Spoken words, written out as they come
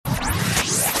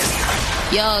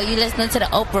Yo, you listening to the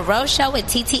Oprah Rose Show with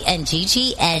TT and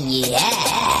Gigi, and yeah,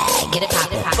 get it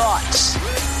poppin'. Thoughts.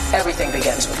 Everything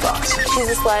begins with thoughts.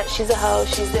 She's a slut, she's a hoe,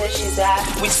 she's this, she's that.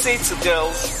 We say to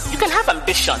girls, you can have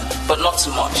ambition, but not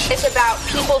too much. It's about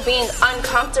people being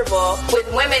uncomfortable with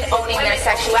women owning their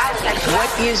sexuality.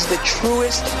 What is the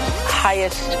truest,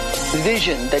 highest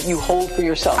vision that you hold for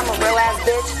yourself? I'm a real ass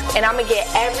bitch, and I'm gonna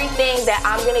get everything that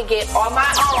I'm gonna get on my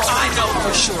own. I know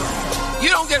for sure. You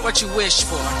don't get what you wish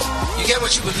for. You get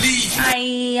what you believe.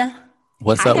 Hi.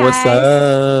 What's Hi, up? guys. What's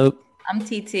up? I'm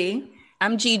TT.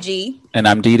 I'm Gigi. And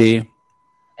I'm Dee Dee.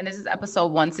 And this is episode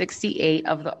 168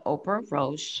 of the Oprah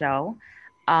Rose Show.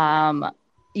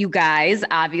 You guys,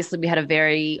 obviously we had a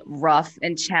very rough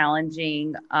and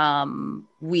challenging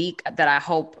week that I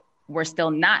hope we're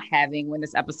still not having when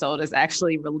this episode is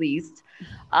actually released.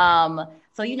 So,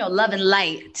 love and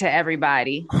light to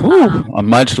everybody.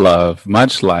 Much love,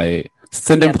 much light.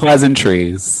 Sending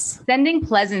pleasantries. Sending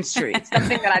pleasantries.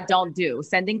 Something that I don't do.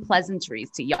 Sending pleasantries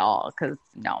to y'all because,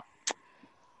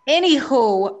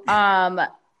 Anywho,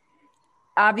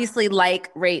 obviously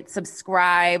like, rate,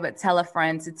 subscribe, tell a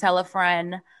friend to tell a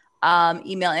friend.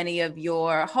 Email any of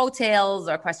your hotels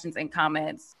or questions and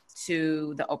comments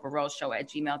to the Oprah Rose Show at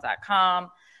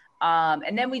gmail.com.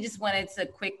 And then we just wanted to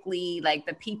quickly,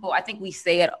 the people, I think we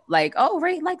say it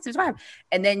rate, like, subscribe,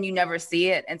 and then you never see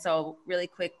it. And so really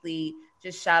quickly,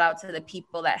 just shout out to the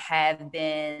people that have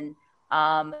been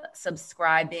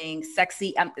subscribing,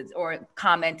 sexy or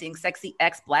commenting, sexy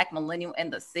X Black millennial in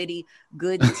the city,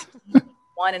 good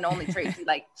one and only Tracy.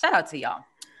 Shout out to y'all.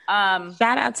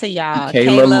 Shout out to y'all.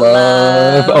 Kayla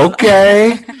Love.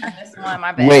 Okay. This one,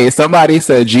 my bad. Wait, somebody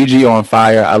said Gigi on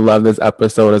fire. I love this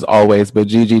episode as always, but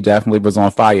Gigi definitely was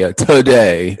on fire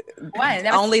today. Why?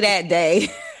 Only that day.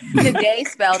 Today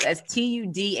spelled as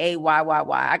Tudayy.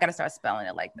 I gotta start spelling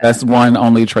it like that. That's one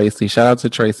only Tracy. Shout out to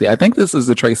Tracy. I think this is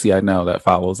the Tracy I know that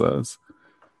follows us.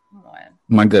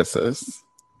 My good sis.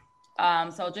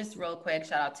 So just real quick,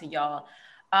 shout out to y'all.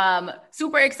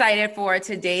 Super excited for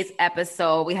today's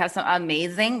episode. We have some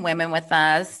amazing women with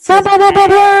us.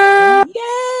 Yay!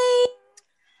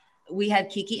 We have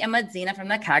Kiki and Medina from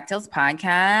the CockTales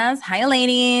podcast. Hi,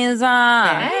 ladies.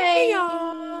 Hey,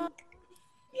 y'all.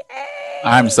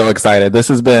 I'm so excited. This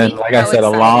has been, like I said, a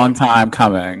long time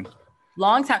coming.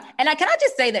 Long time. And can I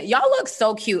just say that y'all look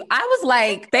so cute? I was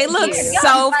like, they look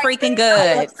so freaking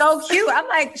good. So cute. I'm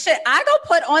like, shit, I go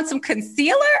put on some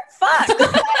concealer? Fuck.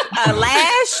 A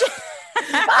lash?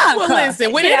 Well,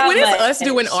 listen, when it's us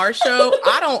doing our show,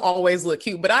 I don't always look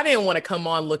cute, but I didn't want to come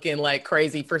on looking like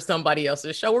crazy for somebody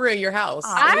else's show. We're in your house.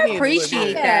 I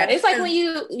appreciate that. It's like when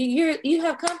you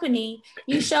have company,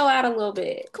 you show out a little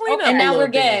bit. Clean up and now we're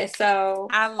bit. guests, so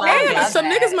I love some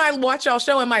niggas might watch y'all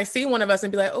show and might see one of us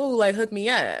and be like, "Oh, like hook me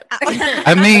up."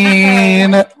 I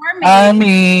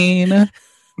mean.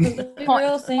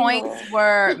 Points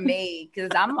were made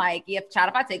because I'm like, child,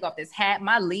 if I take off this hat,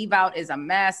 my leave out is a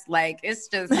mess. Like, it's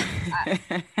just,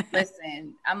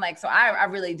 listen, I'm like, so I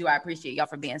really do. I appreciate y'all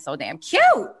for being so damn cute.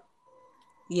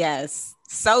 Yes,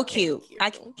 so cute.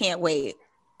 I can't wait.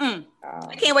 I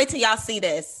can't wait till y'all see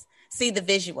this, see the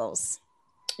visuals.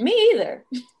 Me either.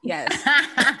 Yes.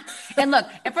 And look,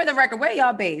 and for the record, where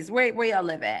y'all based? Where y'all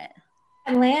live at?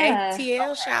 Atlanta.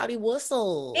 ATL shouty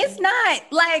whistle. It's not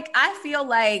I feel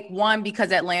like one,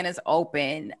 because Atlanta's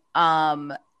open.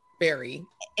 Very.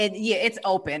 It's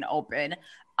open.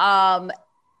 That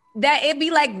it'd be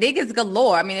like niggas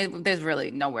galore. I mean, there's really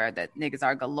nowhere that niggas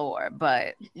are galore.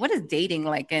 But what is dating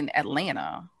like in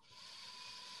Atlanta?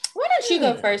 Why don't you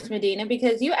go first, Medina?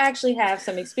 Because you actually have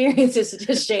some experiences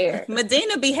to share.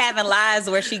 Medina be having lives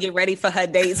where she get ready for her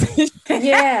dates.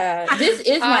 Yeah, this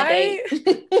is my date.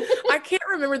 I can't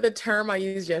remember the term I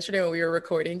used yesterday when we were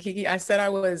recording, Kiki. I said I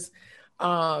was,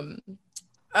 I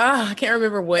can't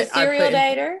remember what. A serial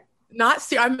dater?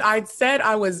 I said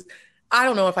I was. I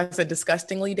don't know if I said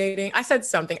disgustingly dating. I said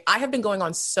something. I have been going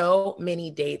on so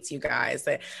many dates, you guys,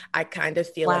 that I kind of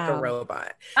feel like a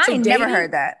robot. I never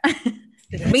heard that.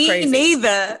 Me crazy.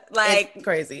 Neither. Like, it's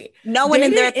crazy. No one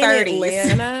in their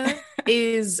 30s. Atlanta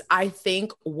is, I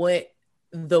think, what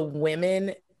the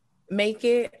women make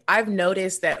it. I've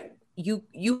noticed that you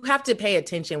have to pay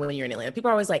attention when you're in Atlanta. People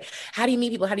are always like, how do you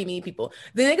meet people? How do you meet people?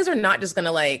 The niggas are not just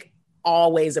gonna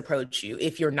always approach you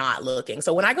if you're not looking.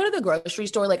 So when I go to the grocery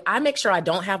store, I make sure I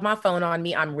don't have my phone on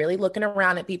me. I'm really looking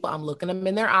around at people. I'm looking them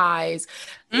in their eyes.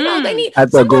 You know, they need at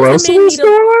the grocery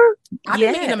store. I've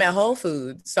been meeting them at Whole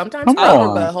Foods. Sometimes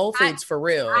but Whole Foods for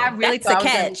real. I really thought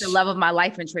I was the love of my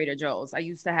life in Trader Joe's. I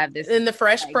used to have this in the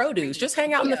fresh produce. Just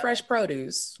hang out in the fresh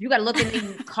produce. You gotta look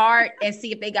in the cart and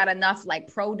see if they got enough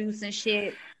produce and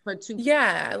shit. for two.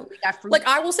 Yeah. Like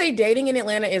I will say dating in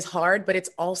Atlanta is hard, but it's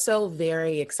also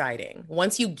very exciting.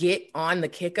 Once you get on the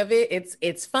kick of it,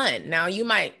 it's fun. Now you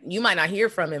might not hear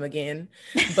from him again,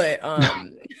 but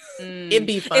it'd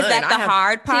be fun. Is that the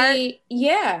hard part?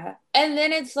 Yeah. And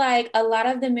then it's like a lot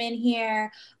of the men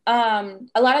here, a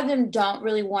lot of them don't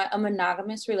really want a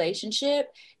monogamous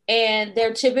relationship, and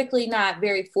they're typically not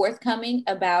very forthcoming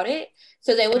about it.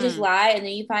 So they will just lie, and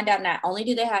then you find out not only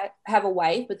do they have a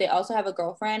wife, but they also have a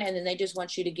girlfriend, and then they just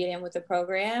want you to get in with the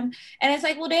program. And it's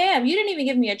like, well, damn, you didn't even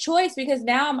give me a choice, because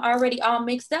now I'm already all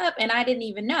mixed up and I didn't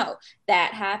even know.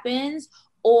 That happens.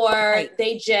 Or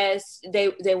they just they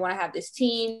want to have this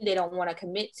team. They don't want to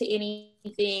commit to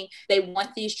anything. They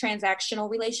want these transactional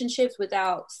relationships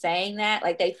without saying that.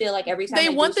 Like they feel like every time they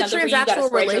want the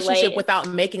transactional relationship without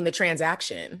making the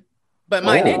transaction. But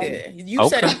my nigga, you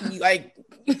said like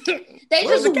they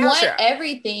just want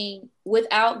everything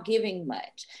without giving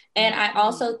much. And I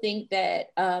also think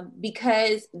that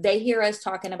because they hear us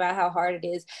talking about how hard it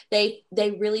is, they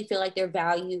really feel like their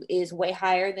value is way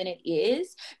higher than it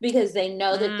is, because they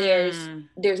know that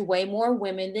there's way more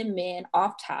women than men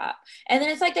off top. And then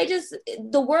it's like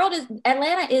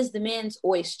Atlanta is the men's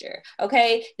oyster.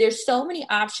 Okay, there's so many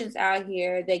options out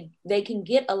here. They can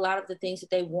get a lot of the things that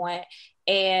they want.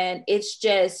 And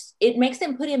it makes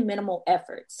them put in minimal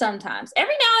effort sometimes.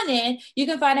 Every now and then you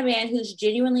can find a man who's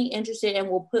genuinely interested and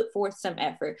will put forth some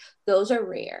effort. Those are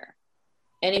rare.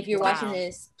 And if you're watching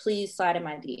this, please slide in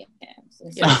my DMs.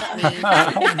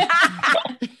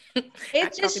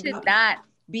 It just should not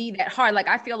be that hard. Like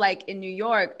I feel like in New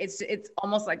York, it's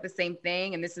almost like the same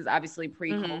thing. And this is obviously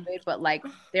pre-COVID, but like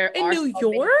there are New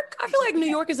York. I feel like New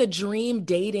York is a dream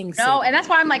dating city. No, and that's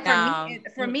why I'm like,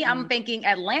 for me, I'm thinking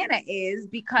Atlanta is,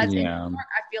 because in New York,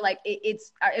 I feel like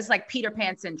it's like Peter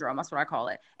Pan syndrome. That's what I call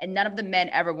it. And none of the men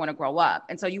ever want to grow up,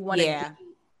 and so you want to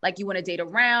like you want to date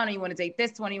around, and you want to date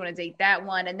this one, you want to date that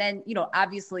one, and then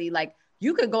obviously like.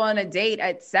 You could go on a date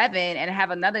at 7 and have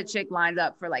another chick lined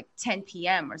up for like 10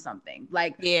 p.m. or something.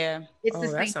 Like, it's the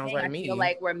same thing. I feel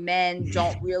like where men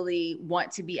don't really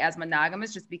want to be as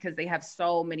monogamous just because they have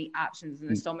so many options and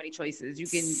there's so many choices. You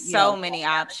can many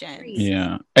options.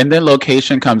 Yeah. And then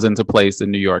location comes into place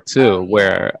in New York too,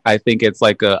 where I think it's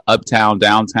like a uptown,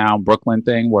 downtown Brooklyn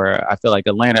thing, where I feel like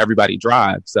Atlanta, everybody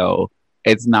drives. So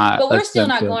it's not. But we're still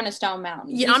not going to Stone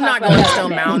Mountain. Yeah, I'm not going to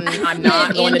Stone Mountain. I'm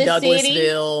not going to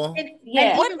Douglasville.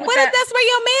 What if that's where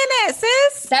your man at,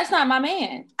 sis? That's not my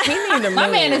man. My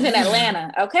man is in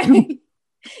Atlanta. Okay.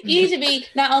 You need to be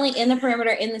not only in the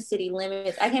perimeter, in the city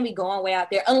limits. I can't be going way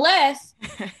out there unless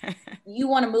you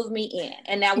want to move me in.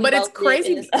 And now we it's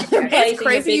crazy. It's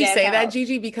crazy you say that,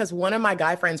 Gigi, because one of my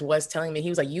guy friends was telling me, he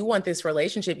was like, you want this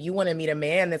relationship, you want to meet a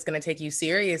man that's going to take you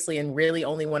seriously and really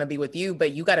only want to be with you,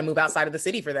 but you got to move outside of the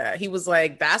city for that. He was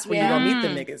like, that's where you're going to meet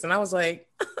the niggas. And I was like,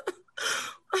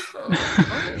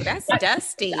 that's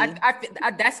dusty.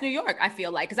 That's New York, I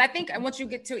feel like, because I think once you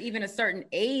get to even a certain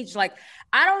age, like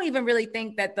I don't even really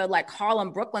think that the like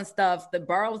Harlem, Brooklyn stuff, the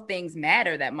borough things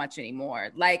matter that much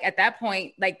anymore. Like at that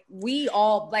point, like we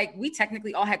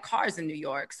technically all had cars in New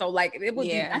York, so like it would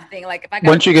be nothing. Like if I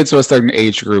once you get to a certain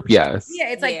age group,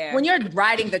 it's like when you're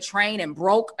riding the train and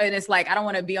broke, and it's like I don't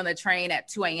want to be on the train at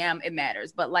 2 a.m. It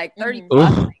matters, but like 30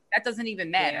 plus. That doesn't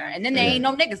even matter. And then there ain't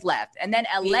no niggas left. And then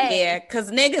LA. Yeah,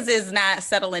 because niggas is not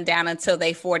settling down until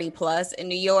they 40 plus in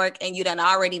New York. And you done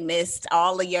already missed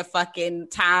all of your fucking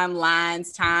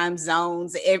timelines, time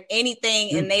zones,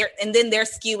 anything. And then they're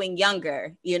skewing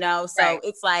younger, So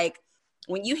it's like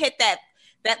when you hit that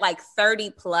like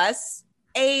 30 plus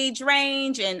age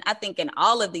range, and I think in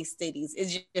all of these cities,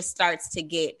 it just starts to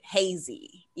get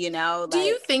hazy. Do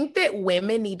you think that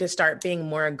women need to start being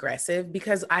more aggressive?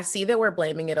 Because I see that we're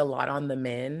blaming it a lot on the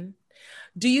men.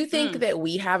 Do you think that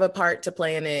we have a part to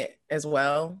play in it as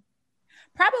well?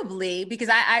 Probably, because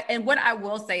and what I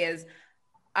will say is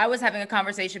I was having a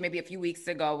conversation maybe a few weeks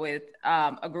ago with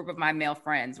a group of my male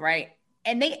friends, right?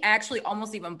 And they actually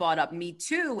almost even brought up Me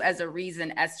Too as a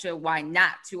reason as to why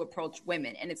not to approach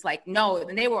women. And it's like, no,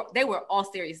 and they were all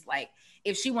serious. Like,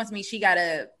 if she wants me, she got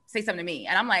to say something to me.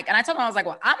 And I'm like, and I told them, I was like,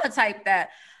 well, I'm a type that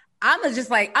I'm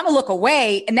gonna look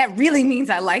away. And that really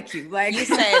means I like you. Like you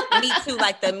said, Me Too,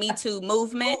 like the Me Too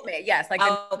movement. Yes. Like,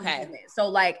 movement. So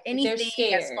like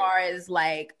anything as far as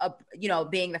like,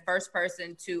 being the first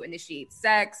person to initiate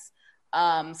sex,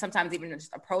 sometimes even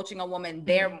just approaching a woman,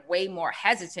 they're way more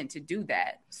hesitant to do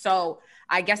that. So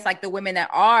I guess like the women that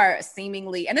are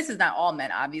seemingly, and this is not all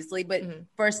men obviously, but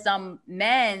for some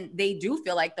men, they do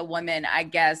feel like the woman, I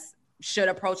guess, should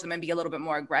approach them and be a little bit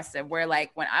more aggressive, where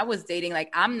like when I was dating, like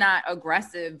I'm not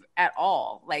aggressive at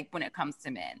all, like when it comes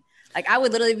to men. Like I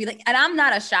would literally be like, and I'm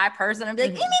not a shy person. I'm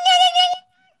like,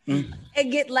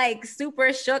 and get like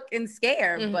super shook and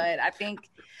scared. But I think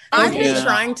I've been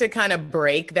trying to kind of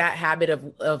break that habit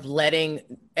of letting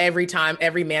every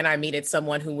man I meet, it's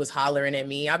someone who was hollering at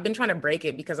me. I've been trying to break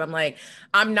it because I'm like,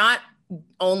 I'm not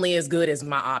only as good as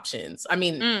my options. I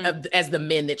mean, as the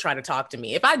men that try to talk to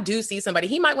me. If I do see somebody,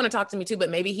 he might want to talk to me too, but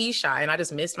maybe he's shy and I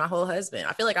just missed my whole husband.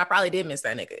 I feel like I probably did miss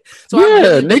that nigga. So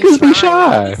yeah, niggas be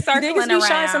shy. Niggas be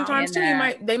shy sometimes too.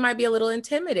 They might be a little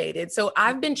intimidated. So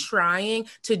I've been trying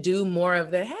to do more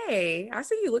of the, hey, I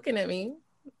see you looking at me.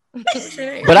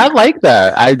 But I like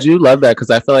that. I do love that because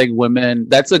I feel like women,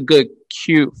 that's a good,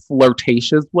 cute,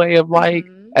 flirtatious way of like,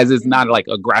 as it's not like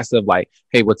aggressive, like,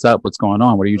 hey, what's up? What's going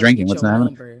on? What are you drinking? What's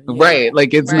happening? Yeah. Right.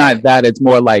 Like it's not that. It's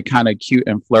more like kind of cute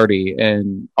and flirty.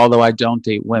 And although I don't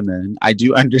date women, I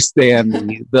do understand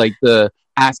the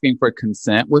asking for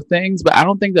consent with things. But I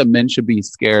don't think that men should be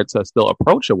scared to still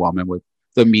approach a woman with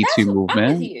the Me Too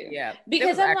movement. Yeah.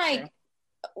 Because I'm like,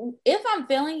 if I'm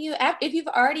feeling you, if you've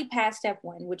already passed step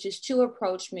one, which is to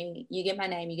approach me, you get my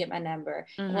name, you get my number,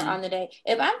 and we're on the day.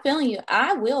 If I'm feeling you,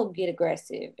 I will get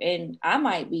aggressive, and I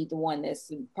might be the one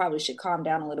that's probably should calm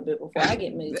down a little bit before I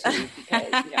get moved to,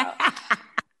 because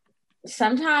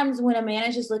sometimes when a man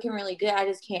is just looking really good, I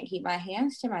just can't keep my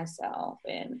hands to myself,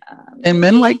 and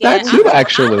men like that too.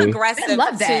 Actually, I'm aggressive. I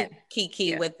love that.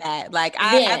 Kiki with that. Like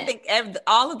I think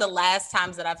all of the last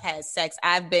times that I've had sex,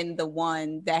 I've been the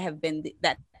one that has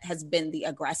been the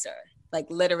aggressor. Like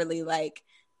literally, like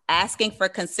asking for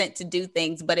consent to do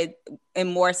things, but in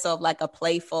more so of like a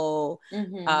playful,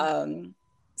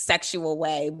 sexual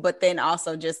way. But then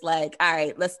also just like, all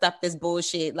right, let's stop this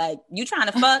bullshit. Like, you trying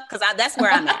to fuck? Because that's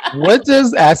where I'm at. What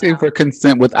does asking for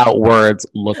consent without words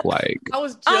look like? I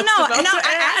was just oh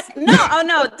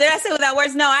no, did I say without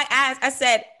words? No, I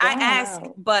ask,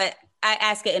 but I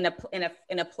ask it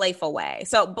in a playful way.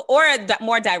 So, or a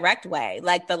more direct way.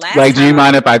 Like the last do you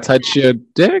mind if I touch your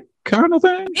dick kind of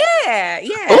thing? Yeah.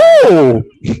 Oh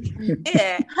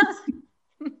yeah.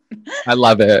 I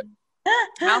love it.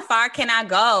 How far can I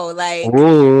go? Like,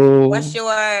 what's your,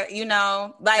 like,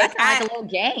 a little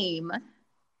game.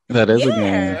 That is a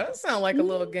game. That sounds like a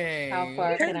little game. How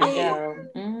far can I go?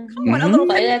 Come on, a little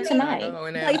play that tonight.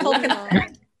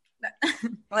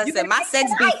 Listen, my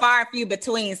sex be far and few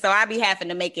between, so I be having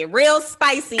to make it real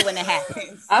spicy when it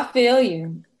happens. I feel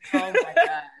you.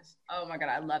 Oh my god,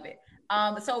 I love it.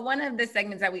 So one of the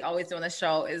segments that we always do on the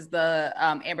show is the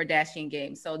Amber Dashian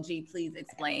game. So G, please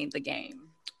explain the game.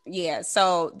 Yeah,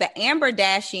 so the Amber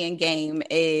Dashian game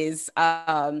is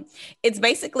it's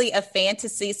basically a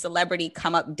fantasy celebrity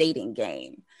come up dating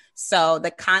game. So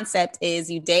the concept is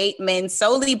you date men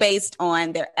solely based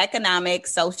on their economic,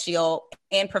 social,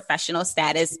 and professional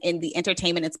status in the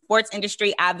entertainment and sports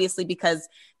industry, obviously, because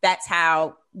that's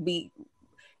how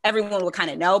everyone will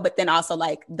kind of know. But then also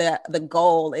like the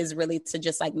goal is really to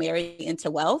just like marry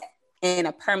into wealth and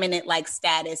a permanent like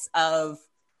status of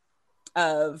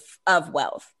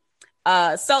wealth.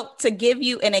 So to give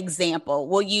you an example,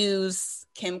 we'll use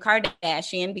Kim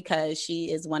Kardashian because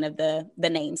she is one of the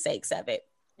namesakes of it.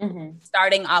 Mm-hmm.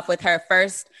 Starting off with her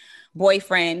first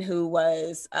boyfriend, who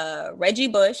was Reggie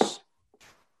Bush.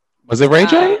 Was it Ray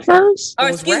J first? Or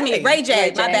excuse me, Ray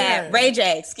J. My bad. Ray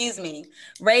J. Excuse me,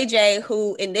 Ray J.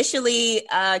 Who initially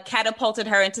catapulted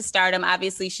her into stardom.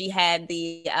 Obviously, she had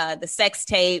the sex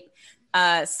tape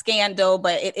scandal,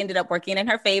 but it ended up working in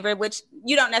her favor, which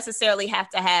you don't necessarily have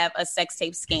to have a sex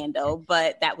tape scandal,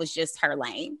 but that was just her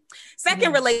lane.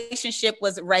 Second relationship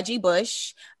was Reggie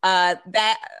Bush.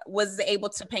 That was able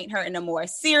to paint her in a more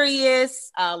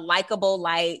serious, likable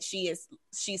light. She's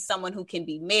someone who can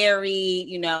be married.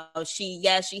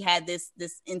 She had this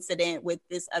incident with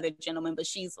this other gentleman, but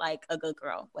she's like a good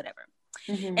girl, whatever.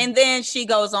 Mm-hmm. And then she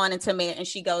goes on and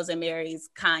she goes and marries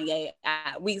Kanye.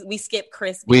 We skip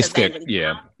Chris. We skip,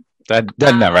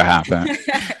 that never happened.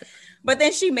 But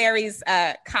then she marries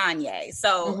Kanye.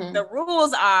 So the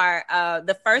rules are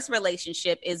the first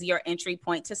relationship is your entry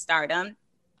point to stardom.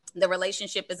 The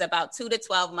relationship is about 2 to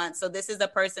 12 months. So this is a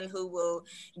person who will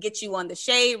get you on the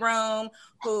shade room,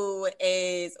 who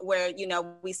is where,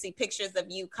 we see pictures of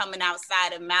you coming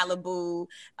outside of Malibu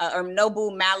or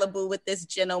Nobu Malibu with this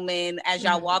gentleman as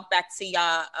y'all walk back to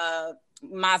y'all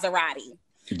Maserati.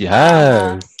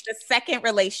 Yes. The second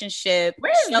relationship.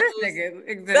 Where is this nigga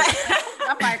exist?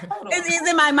 I'm like, hold on. He's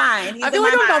in my mind. I feel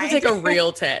like I'm about to take a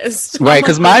real test. Right,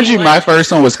 because mind you, my first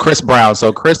one was Chris Brown.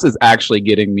 So Chris is actually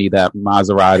getting me that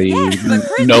Maserati,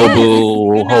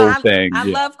 Nobu whole thing. I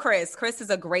love Chris. Chris is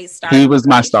a great starter. He was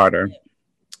my starter.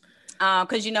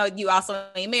 because you also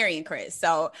ain't marrying Chris.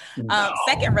 So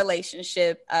second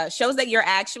relationship shows that you're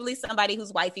actually somebody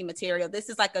who's wifey material. This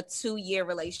is like a 2-year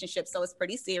relationship, so it's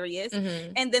pretty serious.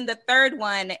 And then the third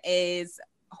one is,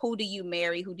 who do you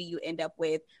marry? Who do you end up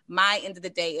with? My end of the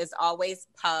day is always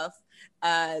Puff.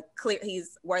 Clear,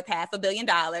 he's worth $500 million.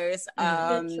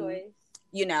 Good choice.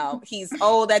 He's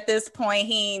old at this point.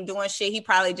 He ain't doing shit. He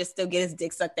probably just still get his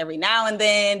dick sucked every now and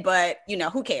then, but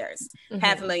who cares?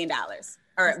 $500,000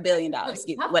 or $1 billion,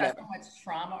 excuse me, whatever. So much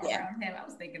trauma around him. I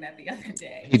was thinking that the other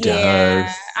day. He does.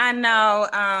 I know.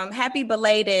 Happy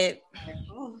belated,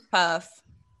 Puff.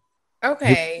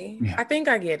 Okay, I think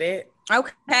I get it.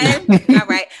 Okay, all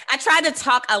right. I tried to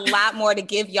talk a lot more to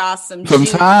give y'all some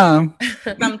time.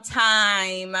 Some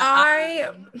time.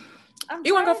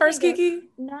 You want to go first, Kiki?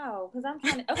 No, because I'm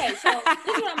trying to. Okay, so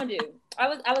this is what I'm gonna do. I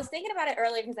was thinking about it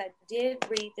earlier because I did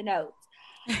read the notes.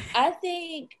 I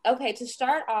think to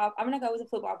start off, I'm gonna go with a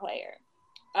football player.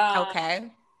 Okay.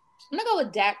 I'm gonna go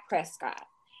with Dak Prescott.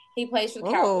 He plays for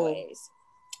the Cowboys.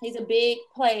 He's a big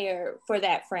player for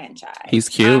that franchise. He's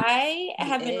cute. I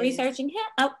have been researching him.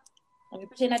 Oh, let me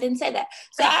pretend I didn't say that.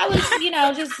 So I was,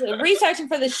 just researching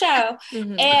for the show,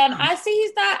 and I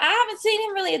see I haven't seen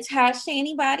him really attached to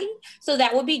anybody. So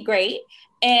that would be great.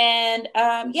 And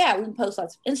we can post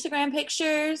lots of Instagram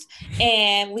pictures,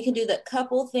 and we can do the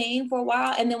couple thing for a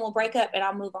while, and then we'll break up, and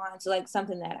I'll move on to like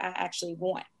something that I actually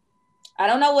want. I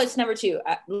don't know what's number 2.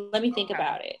 Let me think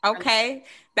about it. Okay.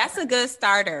 That's a good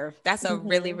starter. That's a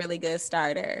really, really good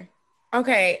starter.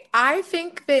 Okay, I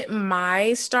think that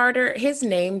my starter, his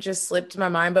name just slipped my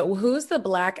mind, but who's the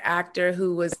black actor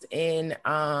who was in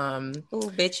Oh,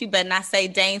 bitch, you better not say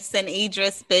Jameson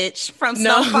Idris, bitch, from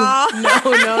Snowfall. No.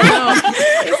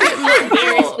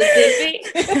 Very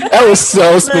specific. That was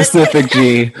so specific,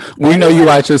 G. We know you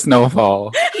watch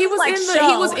Snowfall. He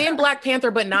was in Black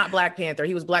Panther, but not Black Panther.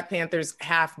 He was Black Panther's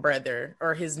half brother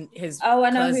or his Oh, I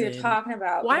know cousin. who you're talking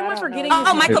about. Why am I forgetting?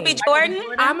 Oh, Michael B. Jordan.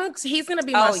 He's gonna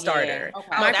be my starter. Yeah.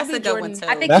 Okay. That's a good one too.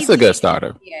 I think that's a good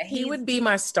starter. Yeah, he would be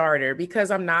my starter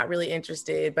because I'm not really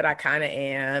interested, but I kind of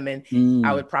am, and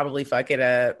I would probably fuck it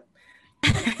up.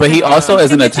 But he also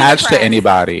isn't attached to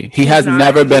anybody. He has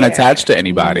never been attached to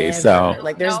anybody. Never. So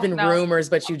like there's been rumors,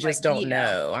 but you just don't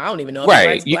know. I don't even know.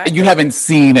 Right. You haven't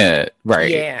seen it. Right.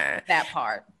 Yeah. That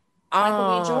part.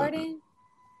 Michael B. Jordan.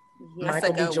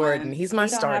 Michael B. Jordan. He's my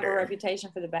starter. Don't have a reputation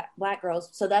for the black girls,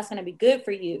 so that's going to be good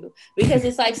for you because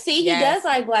it's like, see, he does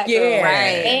like black girls,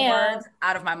 right? And words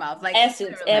out of my mouth, like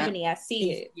Essence, Ebony. I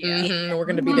see it. Yeah. We're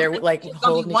going to be there, like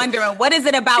wondering what is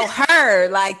it about her,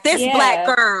 like this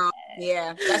black girl.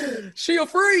 Yeah, she a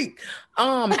freak.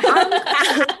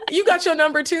 You got your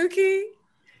number 2, Key?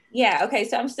 Yeah. Okay,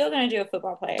 so I'm still going to do a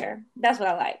football player. That's what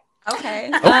I like.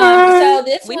 Okay. So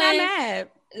this we one, not mad.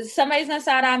 Somebody's gonna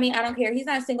side eye me. I don't care. He's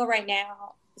not single right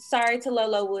now. Sorry to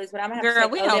Lolo Woods, but I'm gonna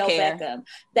have to say Odell Beckham.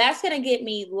 That's gonna get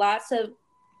me lots of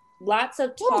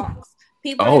talks.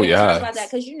 People are gonna talk about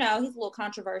that because he's a little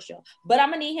controversial. But I'm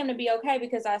gonna need him to be okay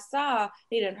because I saw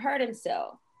he didn't hurt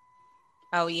himself.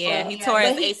 Oh yeah, he tore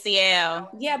his ACL.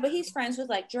 Yeah, but he's friends with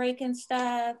like Drake and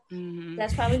stuff.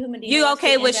 That's probably who Medina. You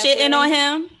okay with shitting on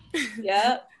him?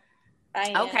 Yep.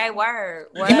 Okay, word.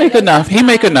 He make enough. He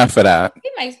make enough for that. He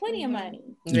makes plenty of money.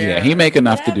 Yeah, he make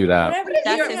enough to do that.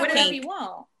 Whatever you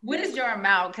want. What is your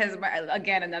amount? Because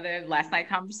again, another last night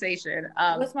conversation.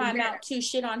 What's my amount to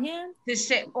shit on him? To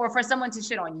shit, or for someone to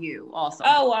shit on you also.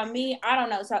 Oh, on me? I don't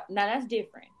know. So now that's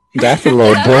different. That's a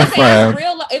little different.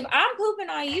 If I'm pooping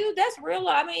on you, that's real.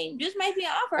 I mean, just make me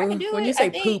an offer. I can do it. When you say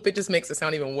poop, it just makes it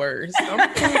sound even worse. I'm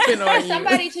pooping on you.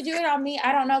 Somebody to do it on me,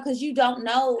 I don't know, because you don't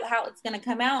know how it's gonna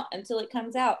come out until it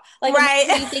comes out. Like,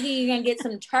 you thinking you're gonna get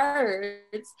some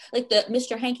turds, like the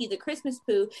Mr. Hanky the Christmas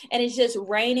poo, and it's just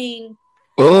raining.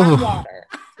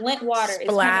 Flint water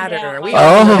splatter. We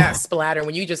all know that splatter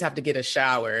when you just have to get a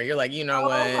shower. You're like, what?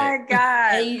 Oh my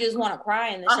god! And you just want to cry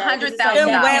in the shower. 100,000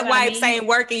 wet wipes ain't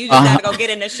working. You just gotta go get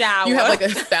in the shower. You have like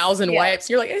 1,000 wipes.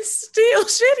 You're like, it's still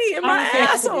shitty in my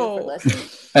asshole.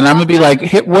 And I'm gonna be like,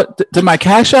 hit what? Did my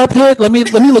Cash App hit? Let me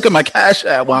look at my Cash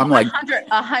App while I'm like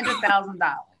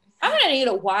 $100,000. I'm gonna need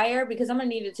a wire because I'm gonna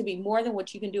need it to be more than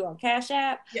what you can do on Cash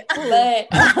App. Yeah. But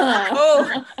Cash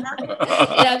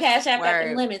App got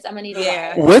the limits. I'm gonna need a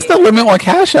wire. What's the limit on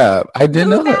Cash App? I didn't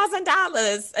know that.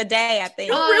 $2,000 a day, I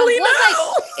think.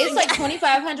 It's like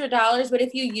 $2,500, but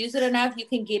if you use it enough, you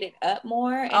can get it up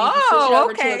more. And if you switch it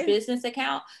over to a business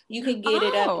account, you can get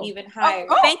it up even higher.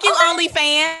 Thank you,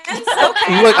 OnlyFans.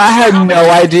 Okay. Look, I had no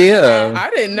idea.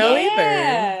 I didn't know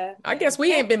either. I guess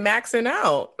we ain't been maxing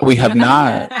out. We have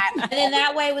not. And then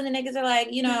that way, when the niggas are like,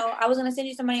 I was gonna send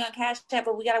you some money on Cash App,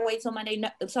 but we gotta wait till Monday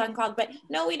so I can call it back.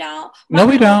 No, we don't. No,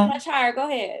 we don't. Much higher. Go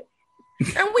ahead. And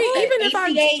even if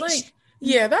I like,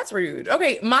 yeah, that's rude.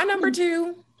 Okay, my number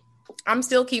 2, I'm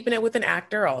still keeping it with an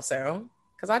actor also,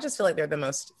 because I just feel like they're the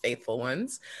most faithful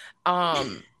ones.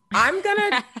 I'm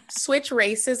gonna switch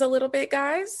races a little bit,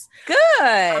 guys. Good.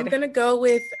 I'm gonna go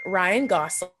with Ryan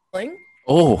Gosling.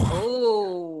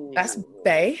 Oh, that's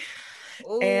Bae.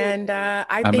 And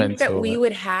I think that we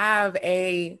would have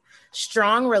a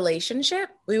strong relationship.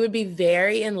 We would be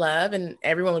very in love, and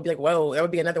everyone would be like, whoa, that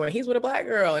would be another one. He's with a Black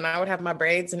girl. And I would have my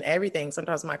braids and everything,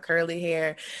 sometimes my curly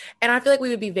hair. And I feel like we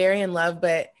would be very in love,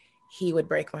 but he would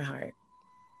break my heart.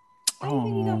 Why do you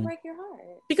think he's gonna break your heart?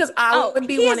 Because I would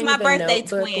be wanting my the birthday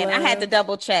Notebook twin. love. I had to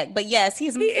double check, but yes,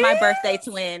 he's my birthday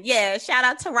twin. Yeah, shout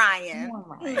out to Ryan.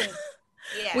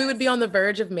 Yes. We would be on the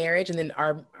verge of marriage, and then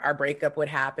our breakup would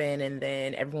happen, and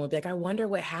then everyone would be like, I wonder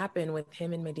what happened with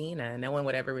him and Medina. No one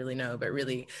would ever really know, but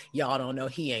really, y'all don't know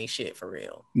he ain't shit for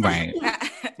real. Right.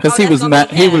 Because he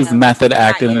was method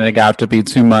acting, and it got to be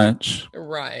too much.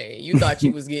 Right. You thought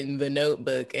you was getting the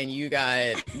Notebook, and you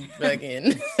got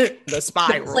fucking the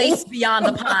Spiral. The Place Beyond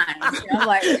the Pines. I'm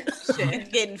like,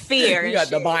 shit. Getting fear. You got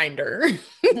the binder.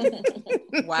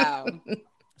 Wow.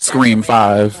 Scream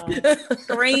 5.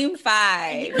 Scream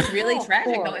 5. He was really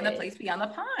tragic though in The Place Beyond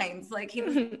the Pines. Like he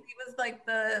was like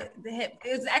the hit.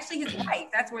 It was actually his wife.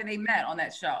 That's where they met on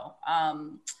that show.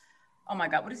 Oh my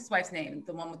God, what is his wife's name?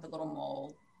 The one with the little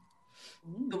mole.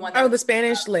 The one. The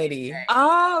Spanish lady.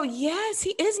 Oh yes, he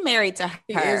is married to her.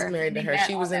 He is married to her.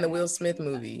 She was in the Will Smith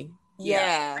movie.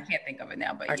 Yeah. I can't think of it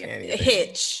now, but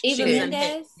Hitch. Eva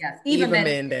Mendes? Yes. Eva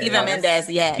Mendes. Eva Mendes,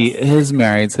 yes. He is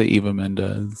married to Eva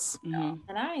Mendes. And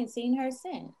I ain't seen her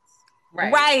since.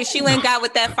 Right. She went and got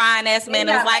with that fine ass man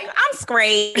and was like, I'm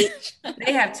straight.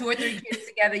 They have 2 or 3 kids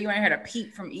together. You ain't heard a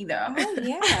peep from either. Oh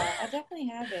yeah, I definitely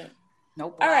haven't.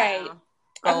 Nope. All right.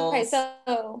 Goals. Okay, so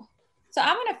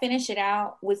I'm gonna finish it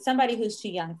out with somebody who's too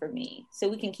young for me, so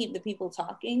we can keep the people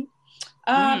talking.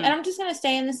 And I'm just gonna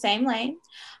stay in the same lane.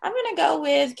 I'm gonna go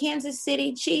with Kansas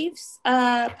City Chiefs,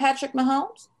 Patrick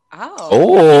Mahomes.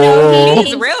 Oh,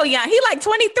 he's real young. He like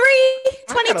 23,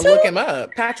 22. I gotta look him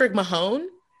up. Patrick Mahomes.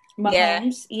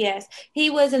 Yes. He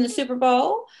was in the Super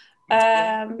Bowl.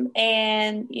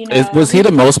 And was he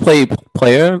the most played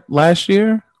player last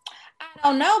year? I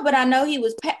don't know, but I know he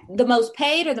was the most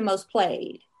paid or the most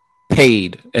played.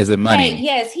 Paid as in money.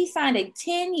 Yes, he signed a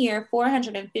 10-year,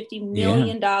 $450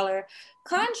 million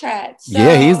contract. So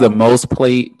yeah, he's the most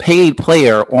paid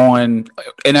player on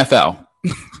NFL.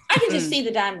 I can just see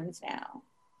the diamonds now.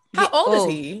 How old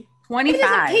is he?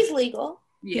 25. He's legal.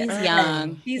 Yeah. He's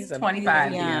young. He's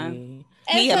 25. Young.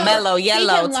 He a mellow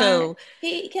yellow too.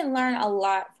 He can learn a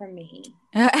lot from me.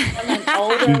 I'm an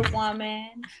older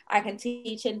woman. I can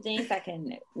teach him things. I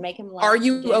can make him learn. Are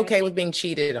you okay with being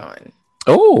cheated on?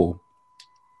 Oh.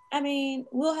 I mean,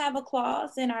 we'll have a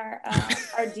clause in our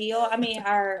deal. I mean,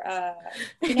 our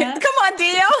come on,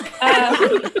 deal.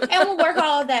 And we'll work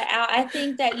all of that out. I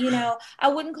think that I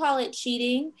wouldn't call it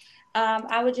cheating.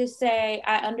 I would just say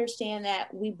I understand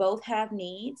that we both have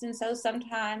needs, and so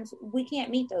sometimes we can't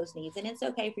meet those needs, and it's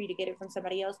okay for you to get it from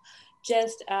somebody else.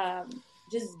 Just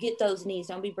get those needs.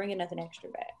 Don't be bringing nothing extra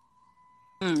back.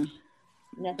 Nothing.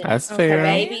 That's fair. No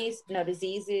babies, no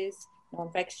diseases, no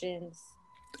infections.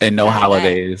 And no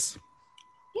holidays.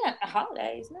 Yeah,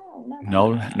 holidays.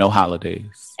 No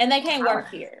holidays. And they can't work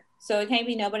here. So it can't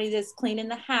be nobody that's cleaning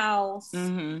the house.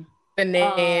 Mm-hmm. The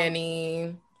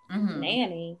nanny.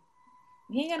 Nanny.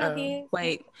 He ain't got no kids.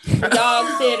 Wait. A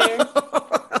dog sitter.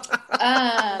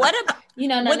 What about,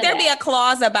 would there be a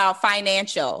clause about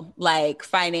finances?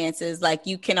 Like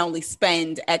you can only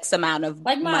spend X amount of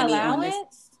like my money allowance? on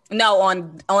this? No,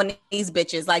 on these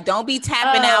bitches. Like, don't be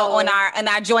tapping out on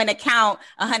our joint account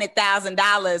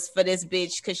 $100,000 for this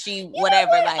bitch because she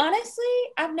whatever. Like, like, honestly,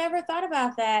 I've never thought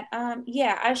about that.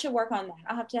 Yeah, I should work on that.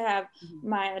 I'll have to have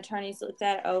my attorneys look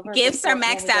that over. Gifts are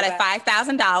maxed out at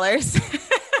 $5,000.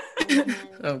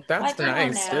 Oh, that's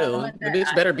nice. Still, the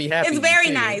bitch better be happy. It's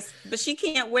very nice, but she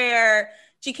can't wear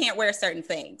certain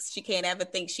things. She can't ever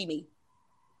think she me.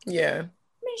 Yeah.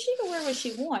 I mean, she can wear what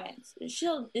she wants.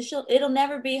 It'll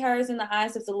never be hers in the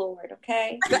eyes of the Lord,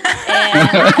 okay? And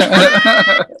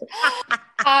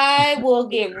I I will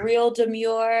get real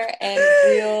demure and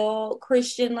real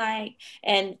Christian like,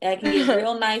 and I can get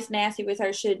real nice, nasty with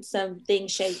her should some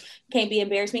things can't be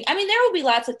embarrassed me. I mean, there will be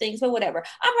lots of things, but whatever.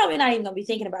 I'm probably not even gonna be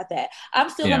thinking about that. I'm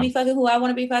still gonna be fucking who I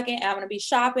want to be fucking. I'm gonna be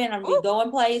shopping. I'm gonna be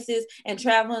going places and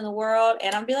traveling the world.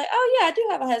 And I'm be like, oh yeah, I do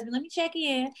have a husband. Let me check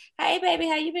in. Hey baby,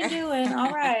 how you been doing?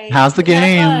 All right. How's the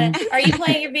game? Are you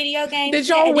playing your video games? Did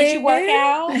y'all win? Did you work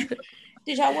out?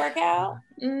 Did y'all work out?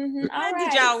 Mm-hmm. All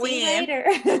right. Did y'all win? Later.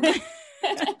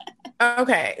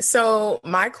 Okay, so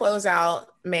my closeout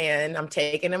man, I'm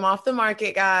taking him off the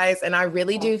market, guys. And I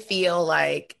really do feel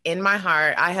like in my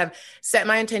heart, I have set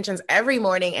my intentions every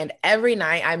morning and every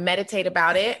night. I meditate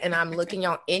about it and I'm looking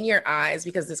y'all in your eyes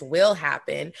because this will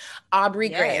happen. Aubrey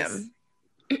Graham.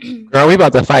 Girl, we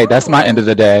about to fight. That's my end of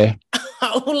the day.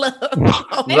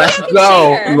 Let's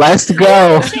go. Let's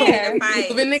go.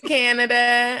 Moving to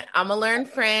Canada. I'm going to learn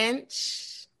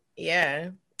French. Yeah.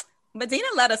 Medina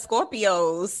love the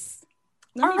Scorpios.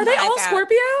 Are they all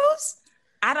Scorpios?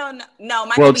 I don't know. No,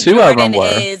 my well, baby two Jordan of them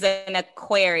were. is an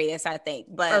Aquarius, I think.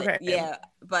 But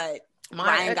but my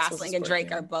Ryan Gosling and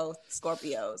Drake are both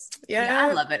Scorpios. Yeah,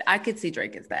 I love it. I could see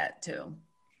Drake as that too.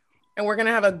 And we're going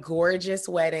to have a gorgeous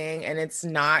wedding and it's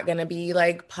not going to be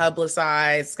like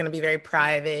publicized. It's going to be very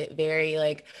private, very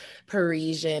like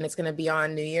Parisian. It's going to be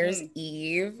on New Year's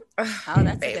Eve. Oh,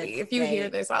 that's baby. If you hear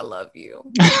this, I love you.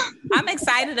 I'm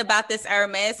excited about this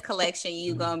Hermes collection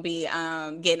you going to be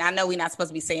getting. I know we're not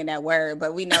supposed to be saying that word,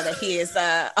 but we know that he is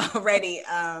already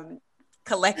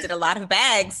collected a lot of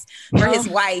bags for his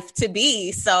wife to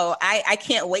be. So I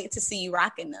can't wait to see you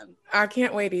rocking them. I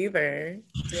can't wait either.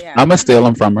 Yeah. I'm going to steal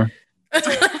them from her.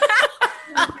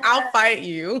 I'll fight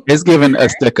you. It's giving a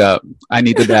stick up. I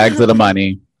need the bags of the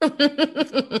money.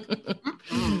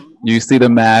 You see the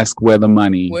mask, where the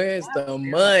money. Where's the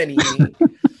money?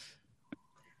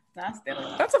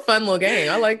 That's a fun little game.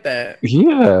 I like that.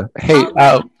 Yeah. Hey,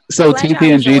 so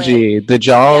TP and Gigi, did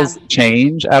y'all's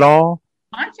change at all?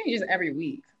 Mine changes every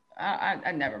week.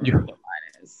 I never remember what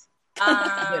mine is.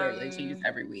 Literally changes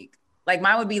every week. Like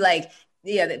mine would be like,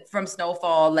 from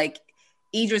Snowfall, like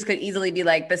Idris could easily be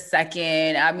like the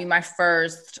second. I mean, my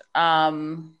first,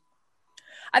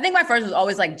 I think my first was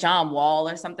always like John Wall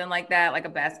or something like that, like a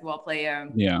basketball player.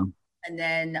 Yeah. And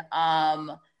then,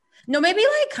 no, maybe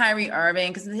like Kyrie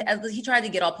Irving, because he tried to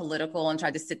get all political and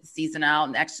tried to sit the season out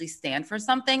and actually stand for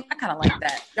something. I kind of like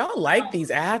that. Y'all like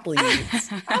these athletes.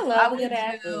 I love a good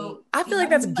athlete. I feel like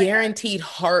that's guaranteed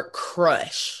heart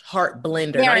crush, heart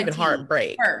blender, guaranteed. Not even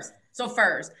heartbreak.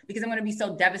 First, because I'm going to be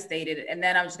so devastated. And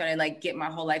then I'm just going to like get my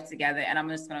whole life together and I'm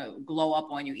just going to glow up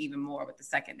on you even more with the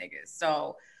second niggas.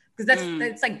 So, because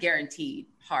that's like guaranteed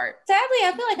heart. Sadly,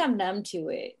 I feel like I'm numb to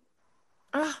it.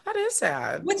 Oh, that is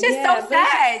sad. Which is so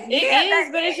sad. It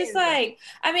is, but it's just like,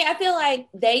 I mean, I feel like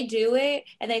they do it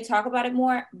and they talk about it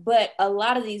more, but a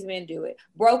lot of these men do it.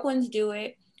 Broke ones do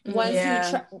it. Ones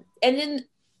who and then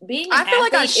being I feel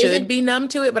like I should be numb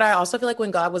to it, but I also feel like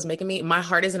when God was making me, my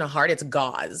heart isn't a heart, it's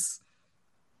gauze.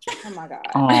 Oh my God.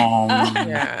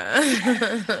 Yeah.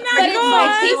 But it's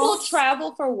like people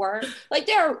travel for work. Like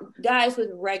there are guys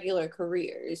with regular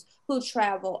careers who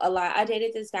travel a lot. I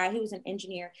dated this guy. He was an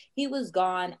engineer. He was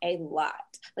gone a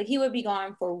lot. Like he would be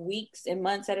gone for weeks and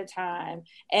months at a time.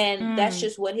 And that's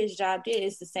just what his job did.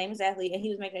 It's the same as athlete. And he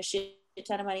was making a shit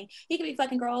ton of money. He could be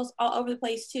fucking girls all over the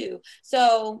place too.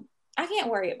 So I can't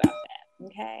worry about that.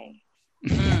 Okay.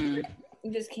 You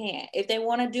just can't. If they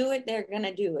want to do it, they're going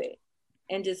to do it.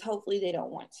 And just hopefully they don't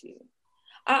want to.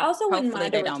 I also wouldn't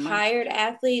mind a retired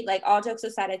athlete. Like all jokes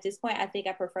aside, at this point, I think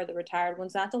I prefer the retired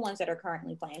ones, not the ones that are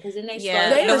currently playing. Because then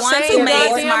the ones who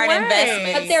made smart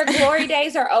investments. But their glory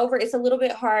days are over. It's a little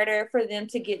bit harder for them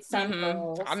to get some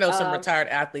girls. I know some retired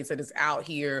athletes that is out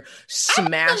here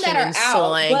smashing and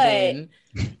slanging.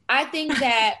 I think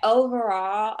that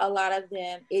overall, a lot of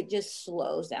them, it just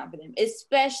slows down for them,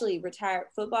 especially retired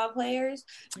football players.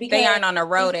 Because they aren't on the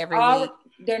road every week.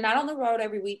 They're not on the road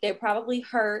every week. They're probably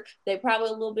hurt. They're probably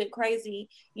a little bit crazy,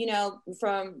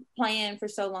 from playing for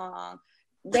so long.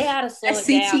 They had to slow it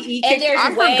down. And I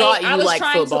forgot you like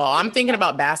football. I'm thinking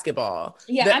about basketball.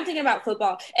 Yeah, I'm thinking about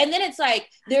football. And then it's like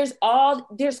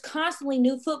there's constantly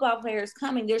new football players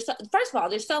coming. First of all,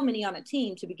 there's so many on a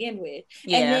team to begin with.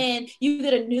 Yeah. And then you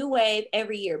get a new wave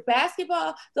every year.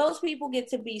 Basketball, those people get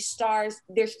to be stars.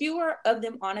 There's fewer of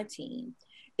them on a team.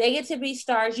 They get to be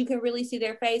stars. You can really see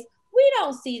their face. We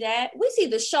don't see that. We see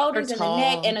the shoulders and the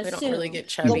neck and they don't really get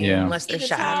chubby unless they're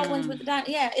shy.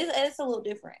 It's a little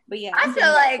different. But yeah, I feel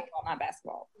like my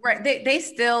basketball. Right. They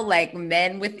still like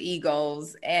men with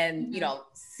egos and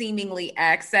seemingly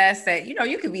access that, you know,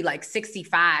 you could be like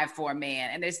 65 for a man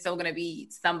and there's still going to be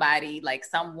somebody, like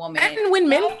some woman. And when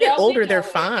men get older, they're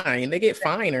fine. They get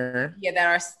finer. Yeah, that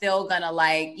are still going to,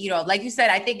 like, you know, like you said,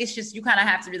 I think it's just, you kind of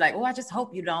have to be like, oh, I just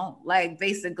hope you don't, like,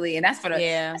 basically. And that's for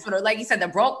like you said, the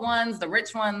broke ones, the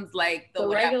rich ones, like the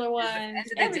regular ones.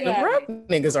 The broke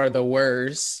niggas are the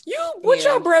worst. With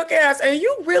your broke ass, and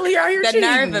you really are here cheating.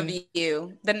 The nerve of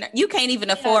you. You can't even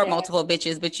afford multiple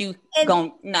bitches, but you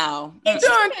no.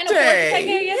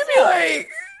 Dante, you be like,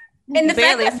 and the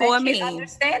barely fact that me.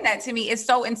 Understand that to me is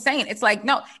so insane. It's like,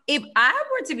 no, if I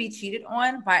were to be cheated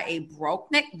on by a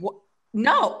broke nigga,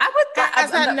 no, I would.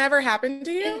 Has that never happened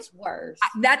to you? It's worse.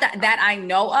 That I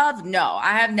know of. No,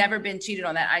 I have never been cheated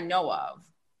on that I know of.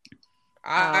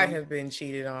 I have been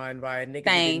cheated on by a nigga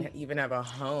who didn't even have a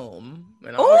home,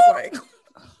 and I was like,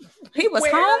 he was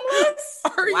homeless.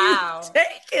 Are you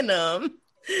taking him?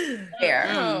 There.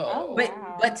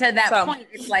 But to that point,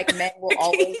 it's like men will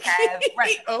always have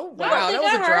Oh wow, that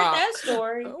was a drop. That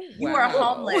story. You are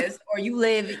homeless or you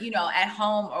live, you know, at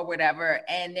home or whatever,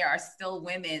 and there are still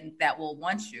women that will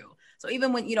want you. So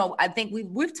even when, you know, I think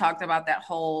we've talked about that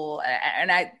whole, and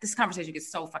this conversation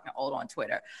gets so fucking old on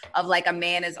Twitter, of like a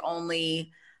man is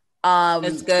only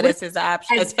as good as his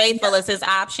option, as faithful as his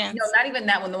options. No, not even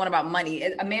that one. The one about money.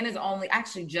 A man is only,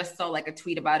 actually just saw like a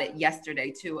tweet about it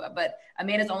yesterday too. But a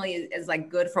man is only is like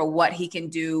good for what he can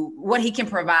do, what he can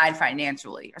provide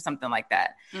financially, or something like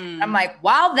that. I'm like,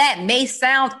 while that may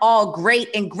sound all great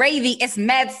and gravy, it's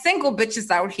mad single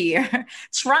bitches out here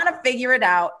trying to figure it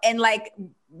out, and like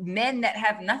men that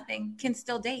have nothing can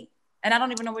still date. And I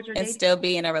don't even know what you're dating. And still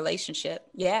be in a relationship.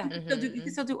 Yeah. You can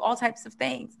still do all types of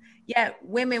things. Yeah,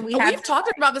 women, we've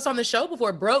talked about this on the show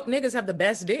before. Broke niggas have the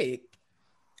best dick.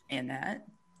 And that.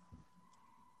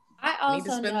 I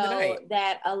also know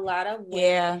that a lot of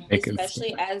women,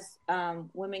 especially as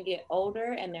women get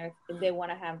older and they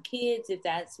want to have kids, if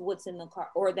that's what's in the car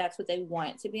or that's what they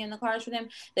want to be in the cars for them,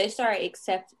 they start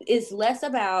it's less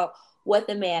about what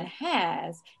the man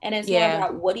has, and it's more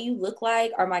about, what do you look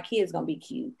like? Are my kids gonna be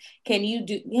cute? Can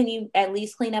you at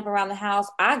least clean up around the house?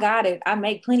 I got it. I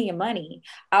make plenty of money.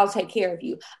 I'll take care of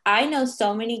you. I know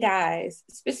so many guys,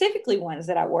 specifically ones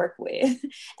that I work with,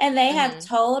 and they have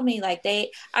told me like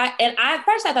at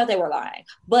first I thought they were lying,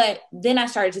 but then I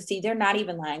started to see they're not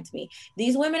even lying to me.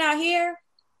 These women out here,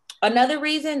 another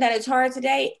reason that it's hard to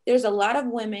date, there's a lot of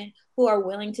women who are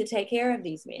willing to take care of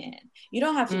these men. You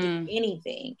don't have to do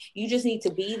anything. You just need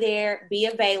to be there, be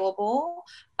available.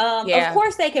 Of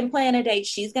course, they can plan a date.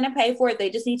 She's going to pay for it.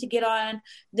 They just need to get on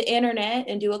the internet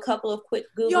and do a couple of quick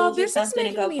Googles or something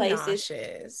and go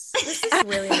places. This is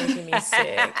really making me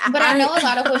sick. But I know a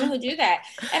lot of women who do that.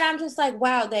 And I'm just like,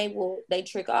 wow, they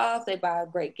trick off. They buy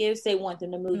great gifts. They want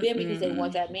them to move in because they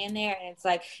want that man there. And it's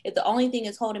like, if the only thing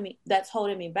that's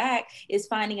holding me back is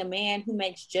finding a man who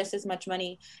makes just as much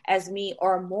money as me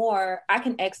or more, I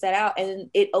can X that out, and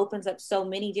it opens up so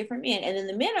many different men. And then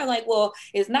the men are like, well,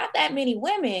 it's not that many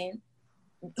women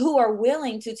who are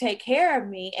willing to take care of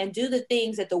me and do the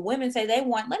things that the women say they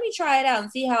want. Let me try it out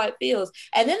and see how it feels.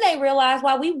 And then they realize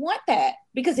why we want that,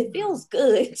 because it feels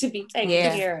good to be taken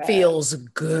care of. Feels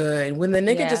good. When the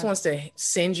nigga just wants to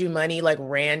send you money like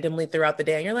randomly throughout the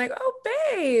day and you're like, oh,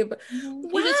 babe.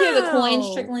 Wow. You just hear the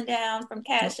coins trickling down from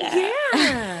Cash App.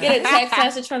 Yeah. Get a text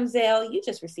message from Zelle. You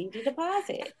just received your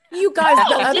deposit. You guys,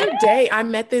 the other day I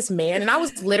met this man and I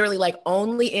was literally like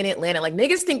only in Atlanta. Like,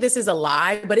 niggas think this is a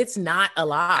lie, but it's not a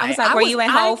lie. I was like, were you in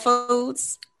Whole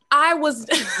Foods? I was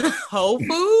Whole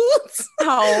Foods.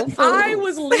 I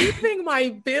was leaving my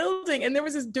building and there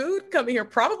was this dude coming here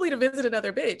probably to visit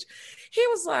another bitch. He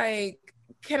was like,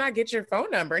 can I get your phone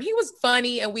number? And he was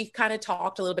funny and we kind of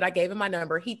talked a little bit. I gave him my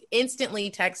number. He instantly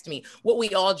texted me what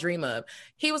we all dream of.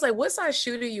 He was like, what size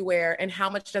shoe do you wear and how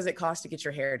much does it cost to get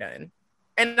your hair done?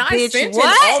 And I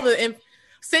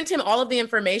sent him all of the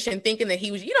information thinking that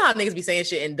he was, you know how niggas be saying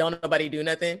shit and don't nobody do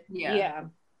nothing? Yeah.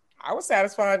 I was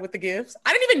satisfied with the gifts.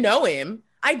 I didn't even know him.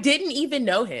 I didn't even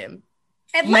know him.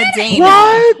 Medina.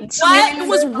 What? It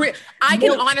was I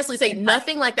can honestly say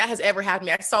nothing like that has ever happened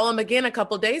to me. I saw him again a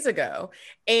couple days ago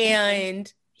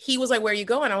and he was like, where are you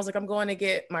going? I was like, I'm going to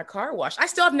get my car washed. I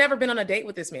still have never been on a date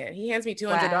with this man. He hands me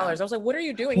 $200. I was like, what are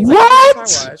you doing? He's like, car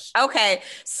washed. Okay.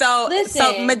 So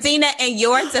Medina, in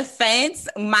your defense,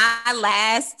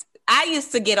 I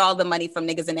used to get all the money from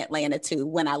niggas in Atlanta too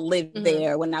when I lived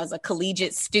there, when I was a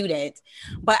collegiate student.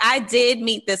 But I did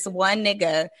meet this one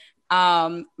nigga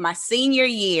my senior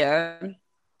year,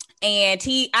 and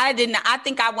I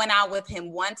think I went out with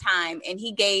him one time and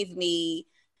he gave me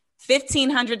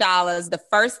 $1,500 the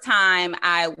first time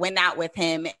I went out with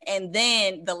him. And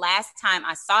then the last time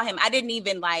I saw him, I didn't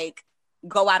even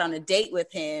go out on a date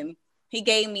with him, he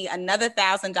gave me another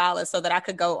 $1,000 so that I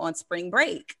could go on spring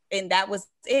break. And that was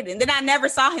it. And then I never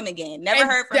saw him again. Never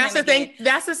heard from him again.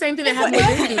 That's the same thing that happened with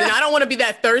this dude. And I don't want to be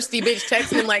that thirsty bitch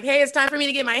texting him like, hey, it's time for me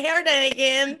to get my hair done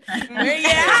again. Where you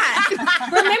at?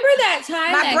 Remember that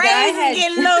time my brains is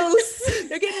getting loose.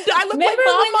 I look remember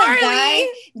when the guy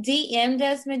DM'd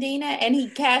us, Medina, and he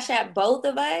cashed out both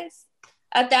of us?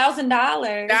 $1,000.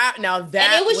 And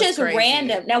it was just crazy.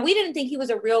 random. Now we didn't think he was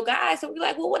a real guy, so we were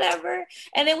like, well, whatever.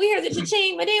 And then we heard the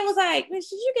cha-ching, but then was like, bitch,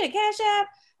 did you get a cash app?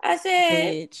 I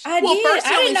said, Bitch. I well, did. First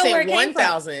I didn't know where it came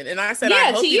 1,000, and I said,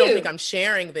 I hope you don't think I'm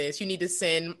sharing this. You need to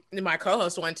send my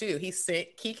co-host one too. He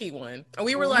sent Kiki one, and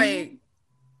we were like.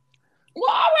 Well,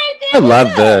 all right then. I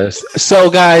love this. So,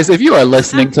 guys, if you are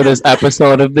listening to this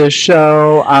episode of this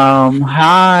show,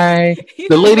 hi.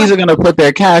 The ladies are going to put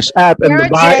their Cash App in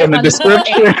the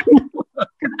description.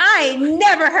 I ain't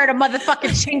never heard a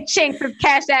motherfucking ching ching since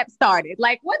Cash App started.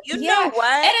 Like, what? You know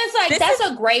what? And it's like, that's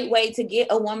a great way to get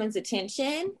a woman's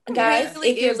attention, guys.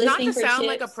 Really if you're listening not to sound tips.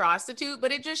 like a prostitute,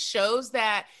 but it just shows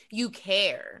that you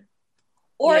care.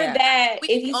 Or that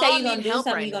if you say you're going to do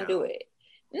something, you're going to do it.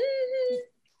 Mm-hmm.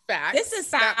 This is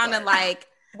sounding like,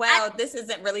 this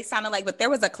isn't really sounding like, but there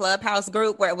was a Clubhouse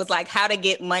group where it was like how to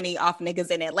get money off niggas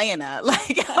in Atlanta.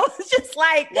 Like, I was just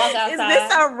like, is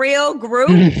this a real group?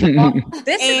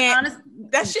 This is honest.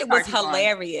 That shit was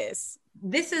hilarious.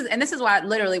 This is why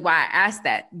I asked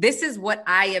that. This is what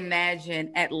I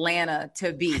imagine Atlanta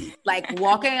to be like,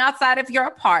 walking outside of your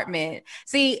apartment.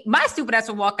 See, my stupid ass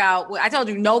would walk out. I told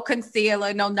you, no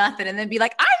concealer, no nothing. And then be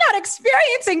like, I'm not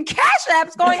experiencing Cash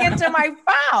Apps going into my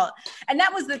phone. And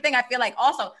that was the thing. I feel like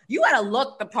also you got to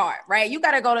look the part, right? You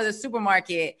got to go to the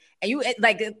supermarket and you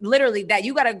like literally that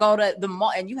you got to go to the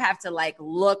mall and you have to like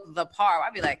look the part.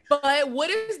 I'd be like, but what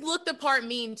does look the part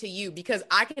mean to you? Because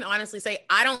I can honestly say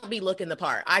I don't be looking the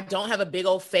part. I don't have a big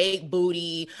old fake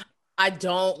booty. I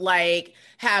don't like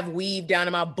have weave down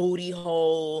in my booty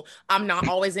hole. I'm not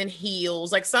always in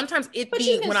heels. Like sometimes it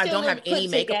be when I don't have any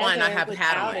makeup on and I have a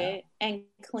hat on. It and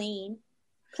clean.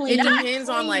 It depends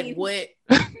on like what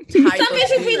type some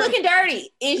bitches be looking dirty.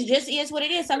 It just is what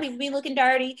it is. Some people be looking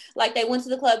dirty. Like they went to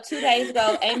the club 2 days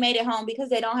ago, ain't made it home because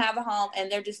they don't have a home and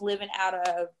they're just living out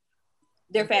of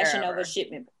their Fashion Nova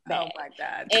shipment bag. Oh my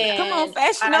God. And come on,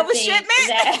 Fashion Nova shipment.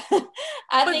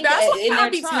 But that's what I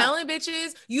be telling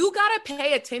bitches. You gotta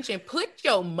pay attention. Put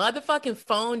your motherfucking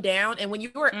phone down. And when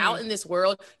you are out in this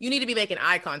world, you need to be making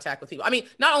eye contact with people. I mean,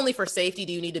 not only for safety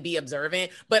do you need to be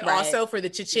observant, but also for the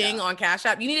cha-ching on Cash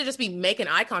App, you need to just be making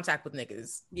eye contact with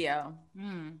niggas. Yeah.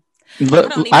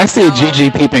 Look, I see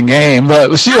Gigi peeping game.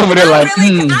 Look, she over there like. I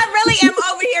really am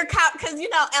over here because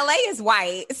LA is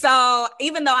white. So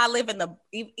even though I live in the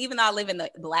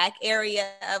black area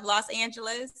of Los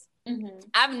Angeles,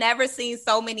 I've never seen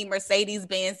so many Mercedes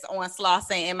Benz on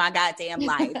Slauson in my goddamn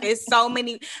life. There's so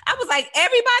many. I was like,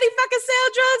 everybody fucking sell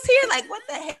drugs here. Like, what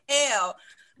the hell?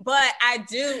 But I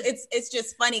do. It's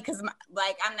just funny because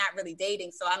like I'm not really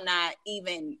dating, so I'm not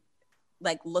even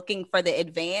like looking for the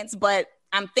advance, but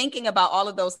I'm thinking about all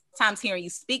of those times hearing you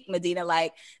speak, Medina,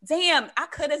 like, damn, I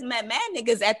could have met mad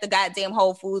niggas at the goddamn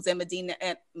Whole Foods in Marina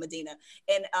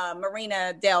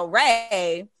Del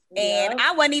Rey. And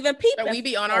I wasn't even peeping. So we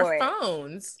be on our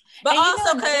phones. But and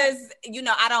also because,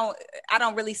 I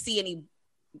don't really see any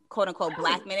quote unquote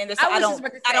black men in there. So I don't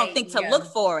think to look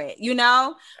for it,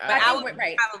 But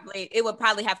it would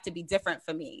probably have to be different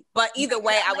for me. But either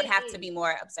way, I would have to be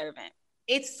more observant.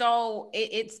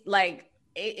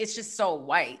 It's just so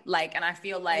white. Like, and I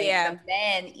feel like the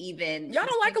men even. Y'all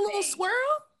don't like a little swirl?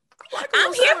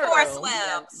 I'm here for a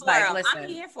swirl. Like, listen, I'm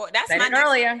here for it. That's said my it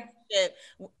earlier. Relationship.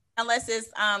 Unless it's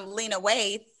Lena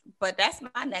Waithe, but that's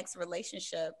my next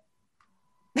relationship.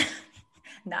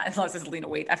 Not unless it's Lena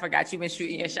Waithe. I forgot you've been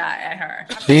shooting your shot at her.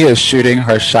 She is shooting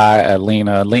her shot at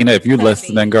Lena. Lena, if you're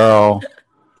listening, girl.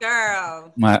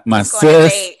 My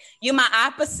sis. You my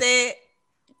opposite.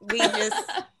 We just,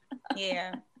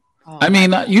 I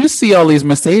mean, you see all these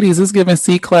Mercedes. It's giving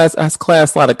C class, S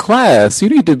class, a lot of class. You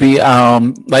need to be,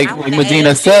 like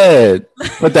Medina said,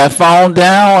 put that phone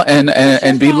down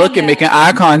and be looking, making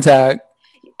eye contact.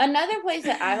 Another place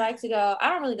that I like to go, I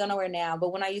don't really go nowhere now,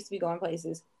 but when I used to be going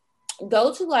places,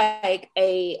 go to like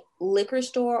a liquor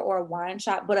store or a wine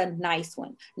shop, but a nice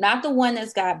one. Not the one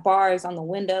that's got bars on the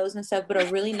windows and stuff, but a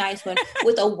really nice one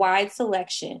with a wide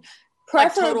selection.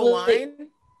 Preferably, like Total Wine?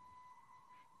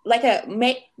 Like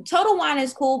Total Wine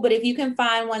is cool, but if you can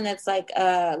find one that's like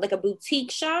a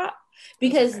boutique shop,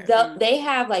 because they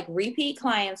have like repeat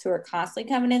clients who are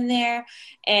constantly coming in there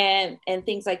and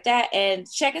things like that,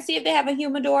 and check and see if they have a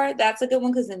humidor. That's a good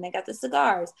one because then they got the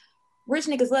cigars. Rich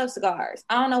niggas love cigars.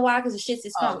 I don't know why, because the shit's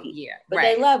is funky. But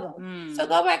right. they love them. So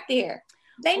go back there.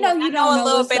 They know you know don't a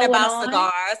little bit about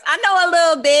cigars. I know a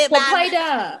little bit. So play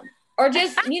dumb. Or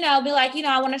just, be like,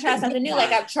 I want to try something new.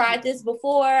 Like, I've tried this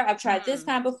before. I've tried this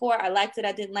kind before. I liked it.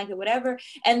 I didn't like it, whatever.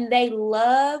 And they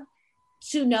love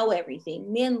to know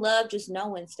everything. Men love just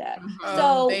knowing stuff.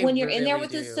 So when you're in there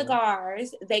with the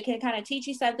cigars, they can kind of teach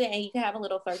you something and you can have a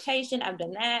little flirtation. I've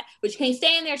done that. But you can't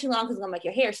stay in there too long because it's going to make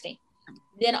your hair stink.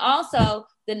 Then also,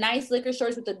 the nice liquor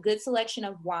stores with a good selection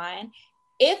of wine.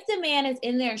 If the man is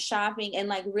in there shopping and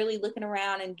like really looking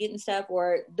around and getting stuff,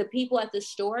 or the people at the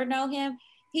store know him,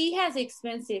 he has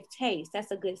expensive taste.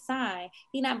 That's a good sign.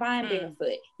 He's not buying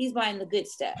barefoot. He's buying the good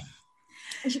stuff.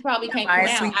 And she probably can't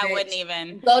pronounce. I wouldn't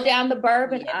even go down the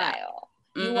bourbon aisle.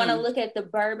 You want to look at the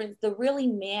bourbons, the really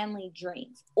manly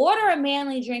drinks. Order a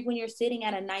manly drink when you're sitting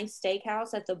at a nice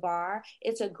steakhouse at the bar.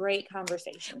 It's a great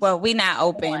conversation. Well, we not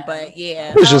open, but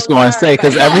yeah. I was just going to say,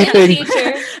 because everything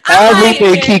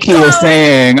Kiki was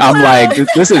saying, I'm like,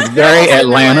 this is very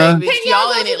Atlanta.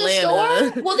 Y'all in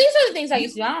Atlanta. Well, these are the things I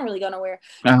used to do. I don't really go nowhere.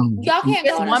 Y'all can't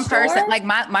go to one person. Like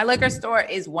my liquor store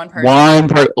is one person.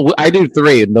 I do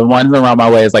 3. The ones around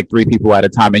my way is like 3 people at a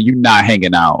time, and you're not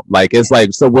hanging out. Like, it's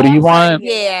like, so what do you want?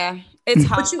 Yeah, it's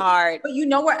hard. But you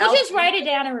know where else? Just write it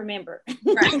down and remember.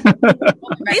 Right.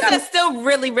 These are still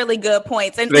really, really good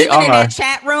points. And they even are. In that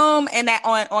chat room and that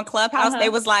on Clubhouse, they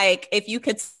was like, if you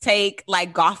could take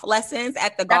like golf lessons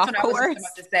at the golf course. I was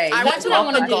about to say. That's what I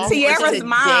want to go Tiara's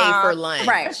mom for lunch.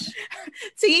 Right.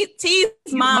 T's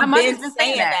mom been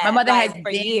saying that. My mother has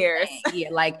for years.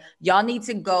 Like, y'all need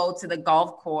to go to the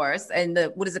golf course and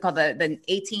what is it called? The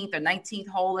 18th or 19th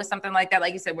hole or something like that.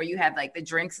 Like you said, where you have like the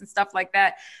drinks and stuff like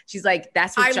that. She's like,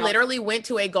 that's what I literally went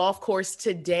to a golf course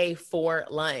today for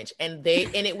lunch, and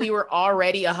we were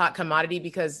already a hot commodity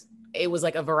because it was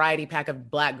like a variety pack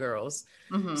of Black girls.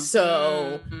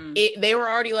 So they were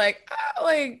already like,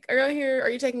 are you here? Are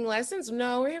you taking lessons?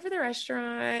 No, we're here for the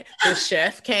restaurant. The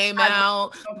chef came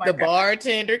out. The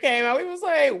bartender came out. We was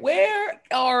like, where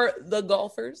are the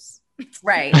golfers?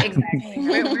 Right, exactly.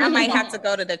 I might have to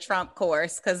go to the Trump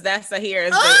course because that's the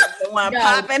one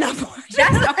popping up.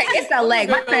 That's okay. It's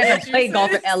LA. My parents have played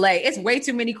golf in LA. It's way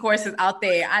too many courses out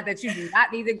there that you do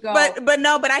not need to go.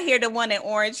 But I hear the one in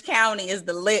Orange County is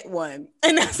the lit one,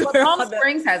 and that's Palm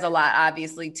Springs has a lot,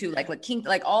 obviously, too. Like King,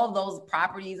 like all of those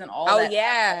properties and all. Oh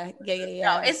yeah.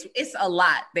 No, it's a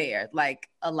lot there. Like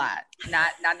a lot.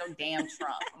 Not no damn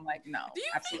Trump. I'm like, no. Do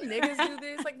you think niggas do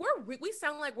this? Like we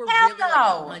sound like we're Hell really no.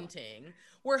 like hunting.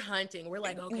 We're hunting. We're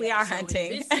like, okay, we are so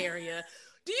hunting in this area.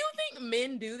 Do you think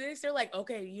men do this? They're like,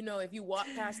 okay, if you walk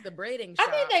past the braiding shop.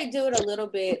 I think they do it a little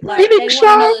bit. Like they want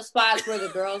to know the spots where the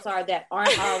girls are that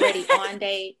aren't already on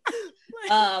date.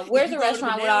 Where's the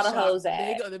restaurant with all the hoes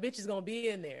at? The bitch is gonna be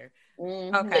in there.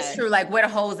 Okay, it's true. Like where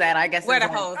the hoes at? I guess where the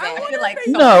hoes at? I feel like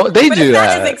no, they but do it's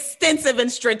that. Not as extensive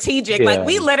and strategic. Yeah. Like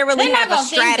we literally have a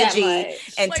strategy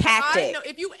and tactic.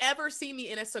 If you ever see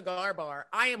me in a cigar bar,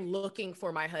 I am looking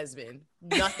for my husband.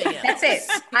 Nothing else. That's it.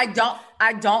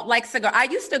 I don't like cigar. I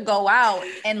used to go out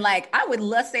and like I would,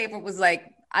 let's say if it was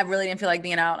like I really didn't feel like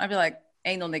being out, I'd be like,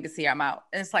 ain't no niggas here, I'm out.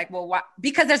 And it's like, well, why?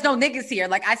 Because there's no niggas here.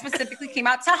 Like I specifically came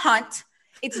out to hunt.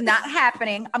 It's not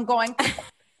happening. I'm going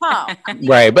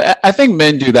right, but I think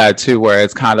men do that too, where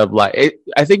it's kind of like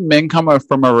I think men come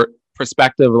from a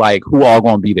perspective like who all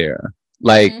gonna be there.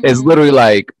 Like it's literally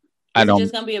like It's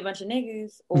just gonna be a bunch of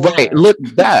niggas. Right, look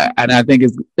that, and I think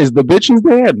is the bitches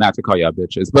there? Not to call y'all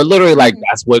bitches, but literally like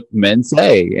that's what men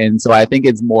say, and so I think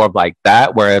it's more of like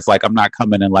that, where it's like I'm not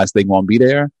coming unless they won't be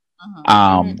there.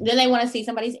 Then they want to see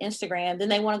somebody's Instagram. Then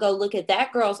they want to go look at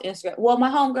that girl's Instagram. Well, my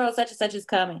homegirl such and such is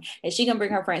coming, and she can bring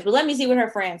her friends. But let me see what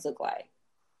her friends look like.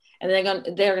 And they're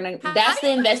gonna. That's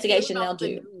the investigation they'll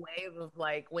do. The new wave of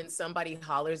like when somebody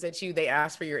hollers at you, they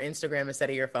ask for your Instagram instead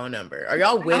of your phone number. Are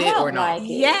y'all with it or not? Like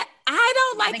yeah, I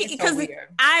don't like it because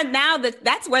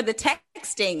that's where the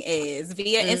texting is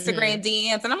via Instagram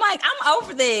DMs, and I'm like, I'm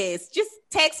over this. Just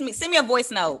text me, send me a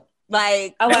voice note.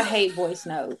 Like, I hate voice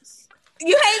notes.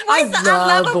 You hate voice notes?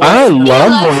 I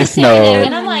love voice notes.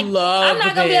 And I'm like, I'm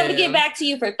not gonna be able to get back to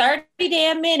you for 30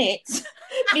 damn minutes.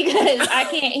 Because I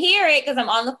can't hear it because I'm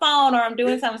on the phone or I'm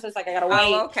doing something. So it's like I gotta wait.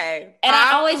 Oh, okay. And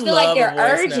I always feel like they're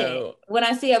urgent when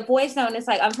I see a voice note. And it's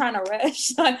like I'm trying to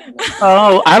rush.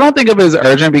 I don't think of it as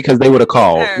urgent because they would have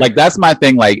called. Like that's my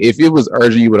thing. Like if it was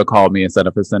urgent, you would have called me instead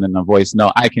of sending a voice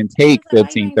note. I can take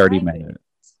 15, 30 minutes.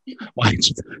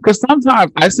 Because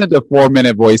sometimes I sent a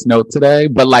 4-minute voice note today,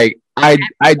 but like I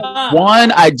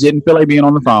didn't feel like being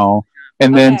on the phone,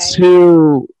 and then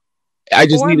 2. I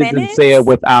just needed to say it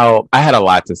without. I had a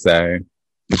lot to say.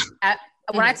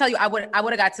 when I tell you, I would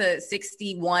have got to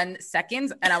 61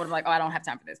 seconds and I would have like, oh, I don't have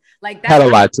time for this. Like had a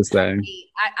lot to say.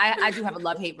 I do have a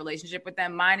love-hate relationship with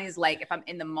them. Mine is like, if I'm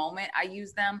in the moment, I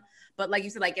use them. But like you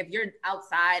said, like if you're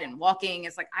outside and walking,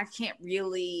 it's like, I can't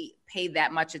really pay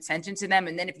that much attention to them.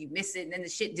 And then if you miss it and then the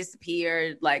shit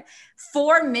disappeared, like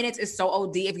 4 minutes is so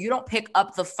OD. If you don't pick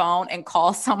up the phone and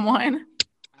call someone.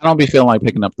 I don't be feeling like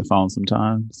picking up the phone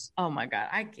sometimes. Oh my God,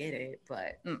 I get it.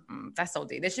 But that's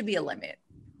OD. There should be a limit.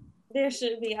 There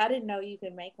should be. I didn't know you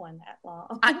could make one that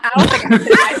long. I don't think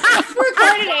I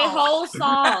recorded a whole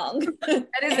song.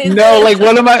 No, like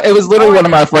it was literally one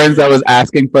of my friends that was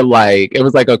asking for like, it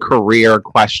was like a career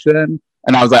question.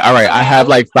 And I was like, all right, I have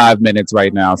like 5 minutes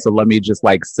right now. So let me just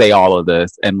like say all of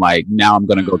this. And like, now I'm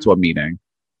going to go to a meeting.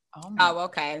 Oh,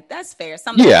 okay. That's fair.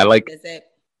 Yeah, like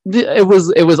it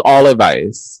was all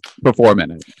advice for 4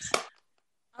 minutes.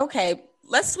 Okay.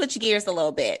 Let's switch gears a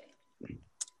little bit.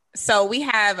 So we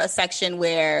have a section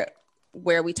where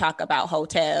we talk about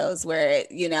hotels, where,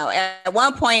 you know, at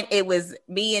one point it was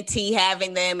me and T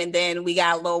having them, and then we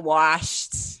got a little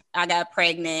washed. I got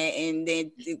pregnant, and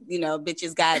then, you know,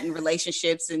 bitches got in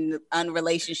relationships and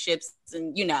unrelationships,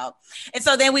 and, you know, and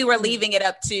so then we were leaving it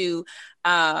up to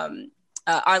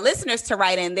our listeners to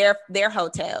write in their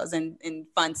hotels and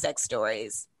fun sex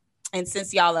stories. And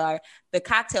since y'all are the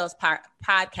CockTales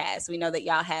podcast, we know that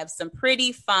y'all have some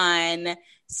pretty fun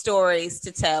stories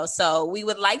to tell. So we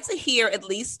would like to hear at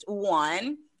least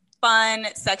one fun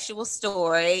sexual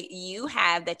story you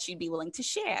have that you'd be willing to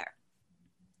share.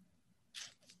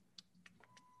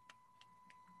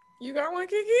 You got one,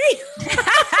 Kiki?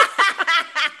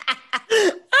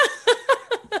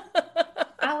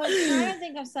 I was trying to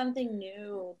think of something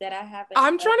new that I haven't.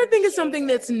 I'm trying to think of something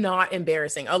that's not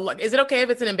embarrassing. Is it okay if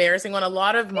it's an embarrassing one? A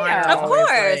lot of mine are of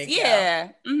course, like, yeah.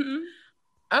 Mm-hmm.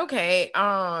 Okay,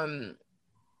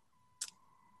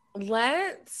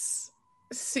 let's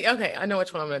see. Okay, I know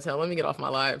which one I'm going to tell. Let me get off my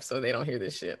live so they don't hear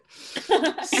this shit.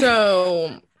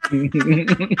 So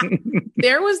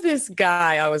there was this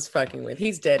guy I was fucking with.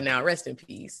 He's dead now. Rest in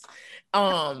peace.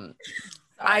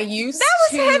 I used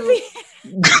heavy.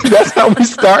 That's how we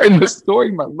start in the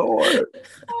story, my lord.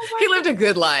 He lived a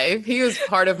good life. He was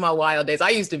part of my wild days. I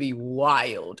used to be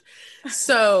wild.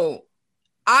 So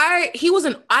I've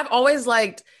always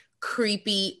liked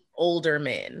creepy older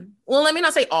men. Well, let me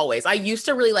not say always. I used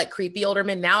to really like creepy older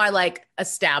men. Now I like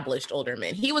established older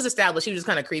men. He was established. He was just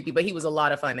kind of creepy, but he was a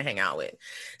lot of fun to hang out with.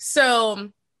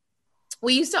 So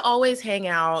we used to always hang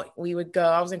out. We would go.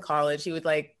 I was in college. He would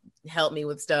like help me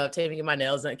with stuff, take me to get my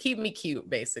nails done, keep me cute,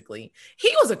 basically.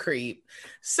 He was a creep.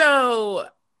 So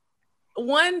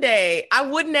one day, I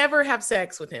would never have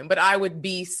sex with him, but I would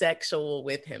be sexual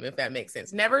with him, if that makes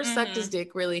sense. Never sucked his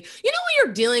dick, really. You know when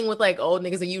you're dealing with like old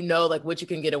niggas and you know like what you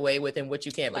can get away with and what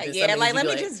you can't. Like, yeah, like let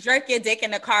me just jerk your dick in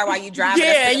the car while you drive.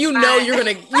 Yeah, you know you're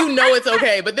gonna, you know it's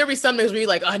okay, but there'll be some niggas where you're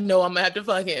like, I know I'm gonna have to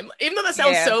fuck him. Even though that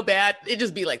sounds so bad, it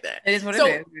just be like that. It is what it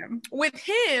is. Yeah. With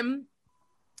him,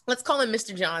 let's call him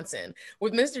Mr. Johnson.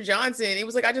 With Mr. Johnson, it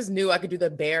was like, I just knew I could do the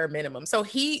bare minimum. So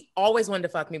he always wanted to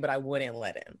fuck me, but I wouldn't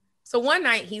let him. So one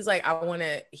night he's like,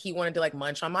 he wanted to like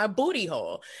munch on my booty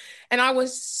hole. And I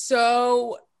was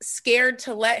so scared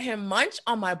to let him munch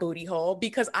on my booty hole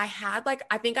because I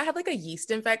think I had like a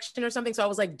yeast infection or something. So I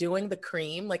was like doing the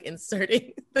cream, like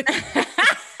inserting the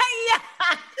yeah.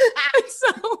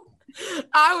 So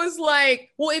I was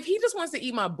like, well, if he just wants to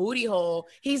eat my booty hole,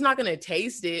 he's not going to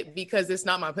taste it because it's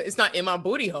not in my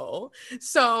booty hole.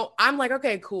 So I'm like,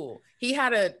 okay, cool. He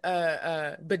had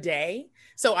a bidet.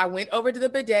 So I went over to the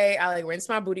bidet. I like rinsed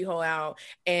my booty hole out.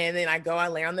 And then I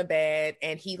lay on the bed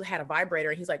and he had a vibrator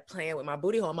and he's like playing with my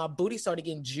booty hole. And my booty started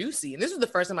getting juicy. And this was the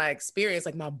first time I experienced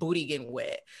like my booty getting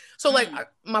wet. So like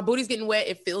my booty's getting wet.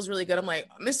 It feels really good. I'm like,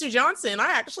 Mr. Johnson,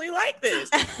 I actually like this.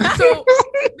 So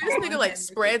this nigga like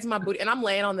spreads my booty and I'm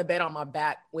laying on the bed on my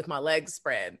back with my legs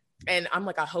spread. And I'm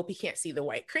like, I hope he can't see the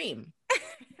white cream.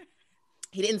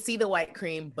 He didn't see the white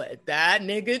cream, but that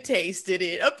nigga tasted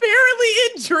it. Apparently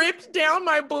it dripped down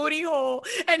my booty hole.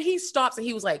 And he stops and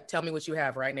he was like, tell me what you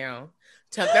have right now.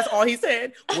 That's all he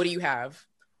said. What do you have?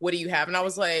 What do you have? And I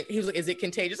was like, he was like, is it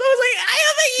contagious? I was like, I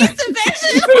have a yeast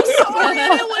infection. I'm sorry. I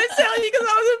didn't want to tell you because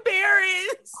I was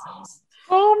embarrassed.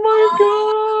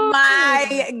 Oh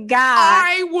my God.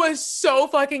 I was so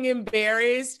fucking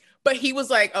embarrassed. But he was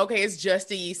like, okay, it's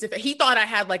just a yeast infection. He thought I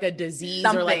had like a disease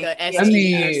or like a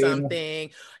STD or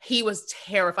something. He was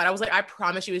terrified. I was like, I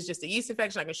promise you it's just a yeast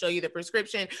infection. I can show you the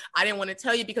prescription. I didn't want to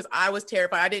tell you because I was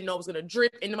terrified. I didn't know it was going to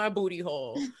drip into my booty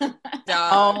hole.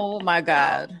 Oh my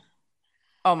God.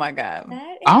 Oh my God.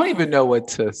 I don't even know what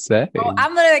to say.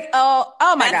 I'm like, oh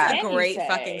my God. That's a great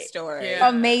fucking story. Yeah.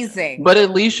 Amazing. But at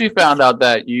least you found out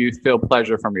that you feel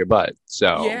pleasure from your butt.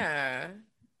 So yeah.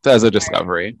 That's a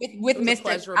discovery. With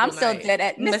Mr. I'm still dead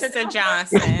at Mr.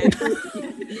 Johnson.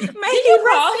 Did you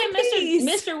call him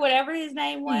Mr. whatever his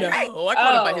name was? No, I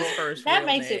called him by his first That real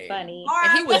makes name. it funny.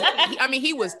 And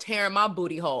he was tearing my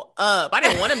booty hole up. I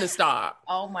didn't want him to stop.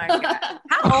 Oh my God.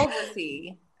 How old was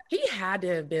he? He had to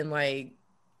have been like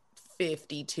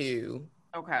 52.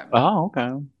 Okay. Oh,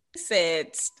 okay.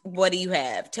 Said, what do you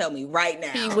have? Tell me right now.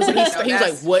 He was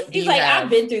like, what do you have? I've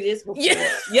been through this before. Yeah.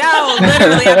 Yo,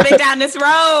 literally, I've been down this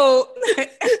road.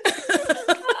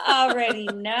 I already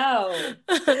know.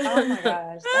 Oh my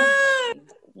gosh.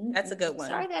 That's a good one.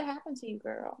 Sorry that happened to you,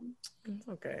 girl. It's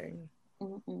okay.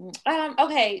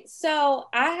 Okay, so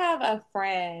I have a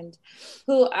friend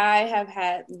who I have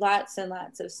had lots and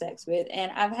lots of sex with,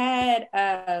 and I've had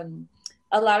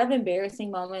a lot of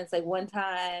embarrassing moments. Like one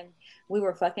time we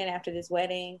were fucking after this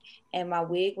wedding and my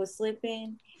wig was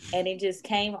slipping and it just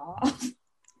came off.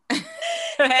 And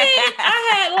I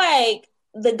had like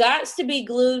the Gots to Be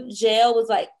Glued gel was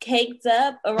like caked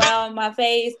up around my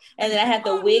face, and then I had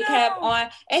the wig cap on,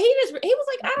 and he was like,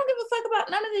 I don't give a fuck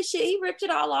about none of this shit. He ripped it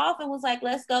all off and was like,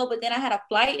 let's go. But then I had a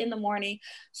flight in the morning,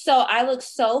 so I looked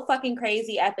so fucking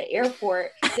crazy at the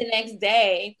airport the next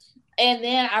day. And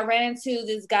then I ran into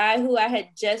this guy who I had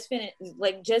just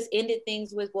ended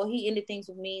things with. Well, he ended things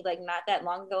with me like not that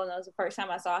long ago, and that was the first time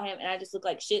I saw him, and I just looked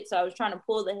like shit. So I was trying to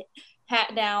pull the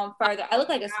hat down further. I look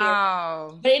like a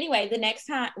scarecrow. But anyway, the next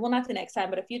time, well, not the next time,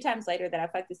 but a few times later that I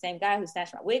fucked the same guy who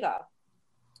snatched my wig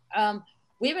off.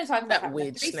 We've been talking about that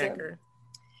wig snacker.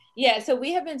 Yeah, so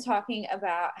we have been talking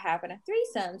about having a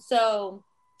threesome. So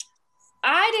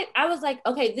I was like,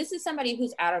 okay, this is somebody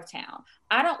who's out of town.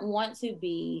 I don't want to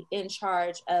be in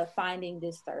charge of finding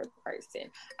this third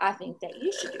person. I think that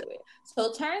you should do it.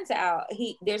 So it turns out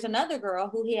there's another girl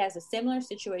who he has a similar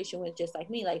situation with, just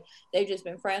like me. Like they've just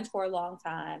been friends for a long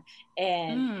time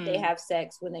and they have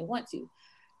sex when they want to.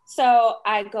 So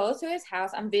I go to his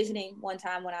house. I'm visiting one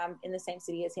time when I'm in the same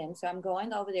city as him. So I'm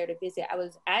going over there to visit. I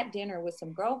was at dinner with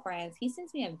some girlfriends. He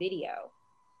sends me a video.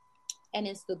 And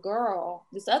it's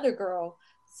this other girl,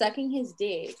 sucking his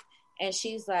dick. And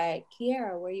she's like,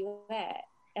 Kiara, where you at?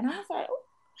 And I was like, oh.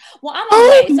 Well, I'm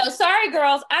on the way. So sorry,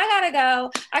 girls. I gotta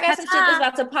go. I got some shit that's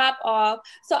about to pop off.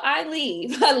 So I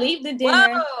leave. I leave the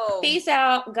dinner. Whoa. Peace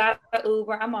out. Got an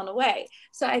Uber. I'm on the way.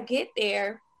 So I get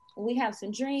there. We have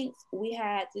some drinks. We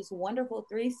had this wonderful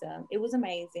threesome. It was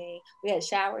amazing. We had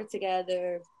showered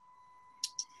together.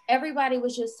 Everybody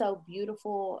was just so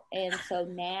beautiful and so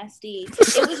nasty.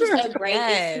 It was just a great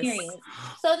experience.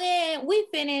 So then we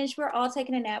finished. We're all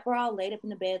taking a nap. We're all laid up in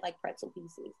the bed like pretzel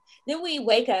pieces. Then we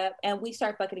wake up and we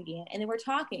start fucking again. And then we're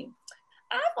talking.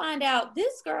 I find out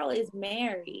this girl is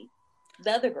married.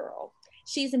 The other girl.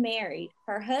 She's married.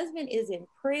 Her husband is in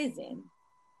prison.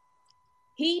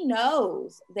 He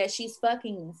knows that she's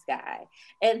fucking this guy.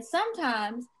 And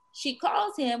sometimes she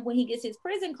calls him when he gets his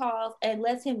prison calls and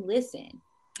lets him listen.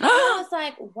 I was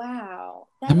like, wow.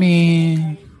 I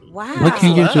mean, wow. What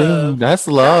can you do? That's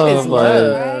love.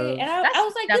 Right? And I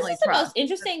was like, this is the most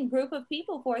interesting group of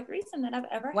people for a threesome that I've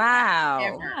ever had.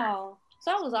 Wow.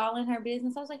 So I was all in her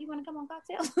business. I was like, you want to come on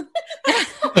CockTales?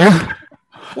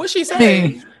 What'd she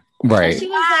say? Right. So she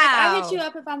was like, I'll hit you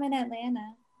up if I'm in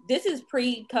Atlanta. This is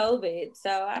pre-COVID. So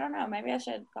I don't know. Maybe I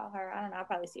should call her. I don't know. I'll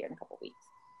probably see her in a couple weeks.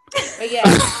 But yeah,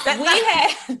 we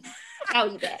had...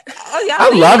 I'll eat that. I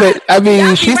love it. I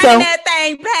mean, she sounds that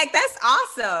thing back. That's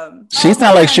awesome. She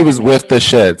sounded like she was with the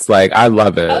shits. Like, I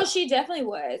love it. Oh, she definitely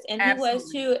was, and Absolutely. He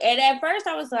was too. And at first,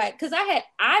 I was like, because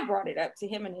I brought it up to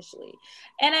him initially,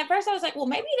 and at first I was like, well,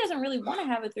 maybe he doesn't really want to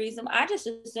have a threesome. I just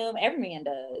assume every man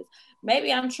does.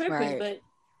 Maybe I'm tripping, but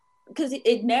because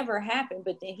it never happened.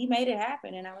 But then he made it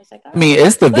happen, and I was like, oh. I mean,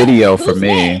 it's the video for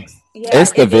me. Yeah,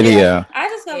 it's the video. I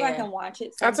just go back and watch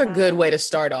it. That's a good way to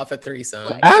start off a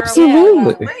threesome.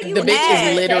 Absolutely. The bitch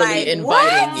is literally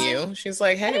inviting you. She's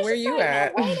like, hey, where you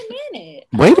at? Wait a minute.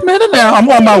 Wait a minute now. I'm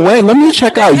on my way. Let me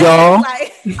check out, y'all.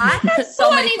 I have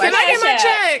so many questions. Can I get my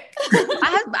check?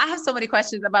 I have so many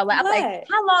questions about like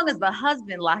how long is the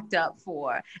husband locked up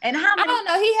for? And how many? I don't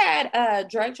know. He had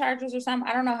drug charges or something.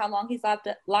 I don't know how long he's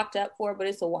locked up for, but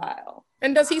it's a while.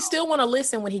 And does he still want to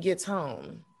listen when he gets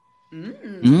home? He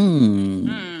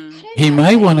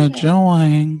might want to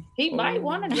join. He might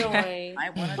want to join. I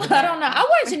don't know. I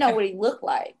wanted to know what he looked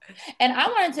like, and I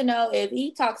wanted to know if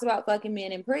he talks about fucking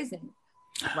men in prison.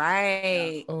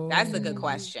 Right. That's a good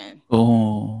question.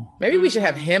 Oh, Maybe we should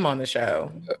have him on the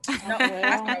show. No,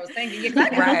 that's what I was thinking.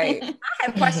 Yeah, right. I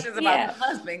have questions about the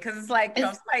husband because it's like, you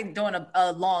know, somebody doing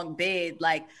a long bid,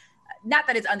 like, not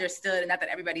that it's understood and not that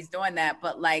everybody's doing that,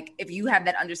 but like if you have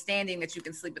that understanding that you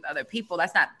can sleep with other people,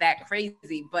 that's not that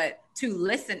crazy. But to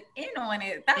listen in on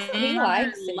it, that's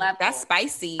that's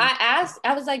spicy. I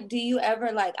was like, do you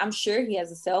ever like, I'm sure he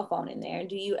has a cell phone in there.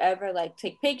 Do you ever like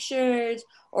take pictures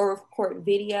or record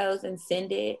videos and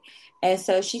send it? And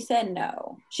so she said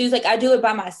no. She was like, I do it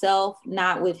by myself,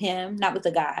 not with him, not with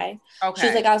the guy. Okay. She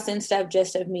was like, I'll send stuff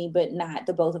just of me, but not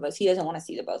the both of us. He doesn't want to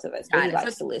see the both of us, but he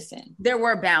likes to listen. There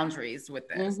were boundaries with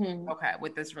this. Okay,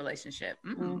 with this relationship.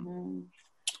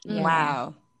 Yeah.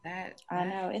 Wow. That I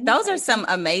know. Those are some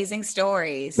amazing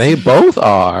stories. They both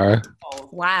are.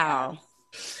 Wow.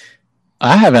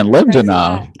 I haven't lived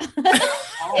enough.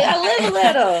 I live a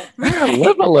little. I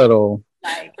live a little.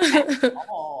 Like,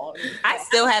 I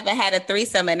still haven't had a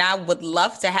threesome, and I would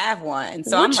love to have one.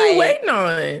 So what you waiting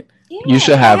on? Yeah, you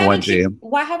should have one, G.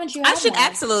 Why haven't you? I should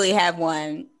absolutely have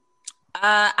one.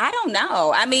 I don't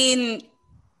know. I mean,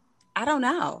 I don't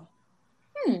know.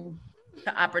 The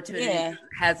opportunity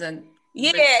hasn't.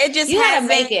 Yeah, it just you gotta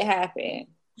make it happen.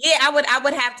 Yeah, I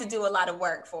would have to do a lot of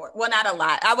work for it. Well, not a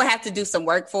lot. I would have to do some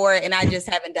work for it, and I just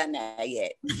haven't done that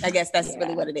yet. I guess that's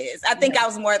really what it is. I think I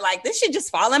was more like, this should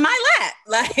just fall in my lap.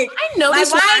 Like, I know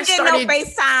this. Like, why I ain't getting no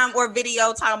FaceTime or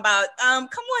video talking about, come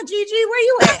on, Gigi, where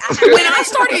you at? When I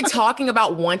started talking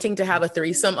about wanting to have a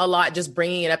threesome a lot, just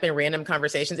bringing it up in random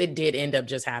conversations, it did end up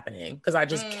just happening because I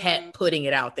just kept putting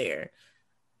it out there.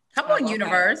 Come on,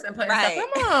 universe, and put stuff.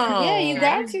 Come on. Yeah, you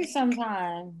got to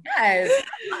sometime. Yes,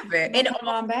 I love it. And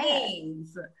on back. I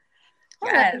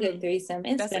love a good threesome.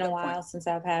 It's been a while since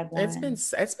I've had one.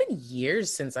 It's been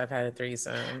years since I've had a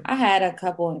threesome. I had a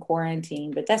couple in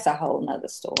quarantine, but that's a whole nother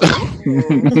story.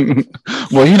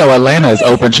 Well, you know, Atlanta is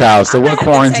open child, so what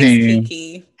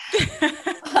quarantine?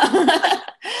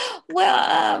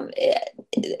 Well,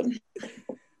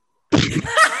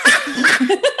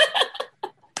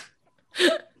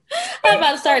 I'm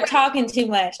about to start talking too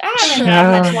much. I haven't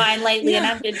had much wine lately, and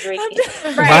I've been drinking.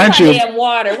 Mind you, damn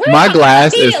water. My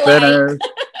glass is finished.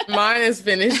 Mine is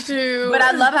finished too. But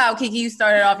I love how Kiki, you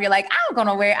started off. You're like, I don't go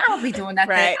nowhere. I don't be doing that.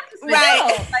 Right. Like,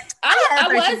 I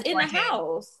was in the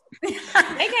house.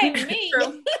 They came to me.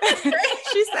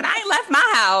 She said, I ain't left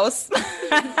my house.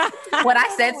 What I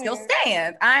said still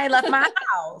stands. I ain't left my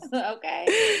house.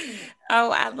 Okay.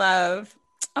 Oh, I love.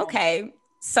 Okay.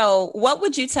 So what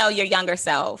would you tell your younger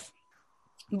self?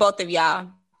 Both of y'all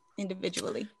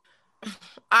individually.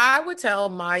 I would tell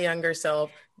my younger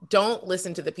self, don't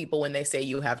listen to the people when they say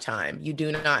you have time. You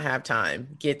do not have time.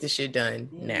 Get the shit done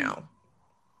now.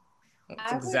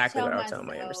 That's exactly what I would tell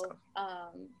my younger self.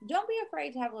 Don't be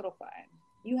afraid to have a little fun.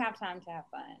 You have time to have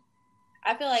fun.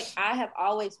 I feel like I have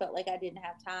always felt like I didn't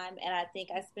have time, and I think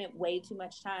I spent way too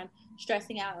much time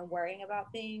stressing out and worrying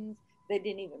about things that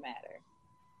didn't even matter.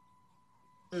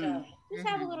 So just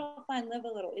have a little fun, live a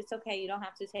little. It's okay. You don't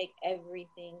have to take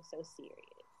everything so serious.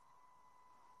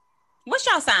 What's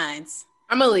y'all signs?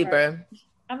 I'm a Libra.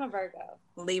 I'm a Virgo.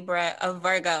 Libra, a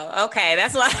Virgo. Okay,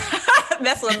 that's why.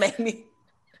 That's what made me.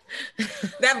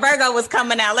 That Virgo was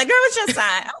coming out. Like, girl, what's your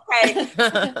sign? Okay,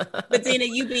 but Dina,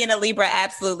 you being a Libra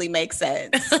absolutely makes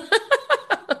sense.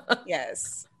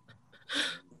 Yes.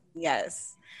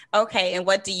 Okay, and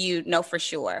what do you know for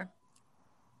sure?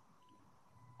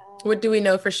 What do we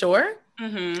know for sure?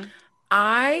 Mm-hmm.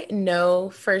 I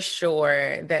know for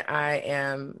sure that I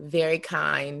am very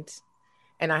kind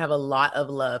and I have a lot of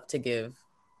love to give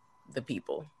the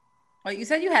people. Well, you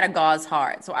said you had a gauze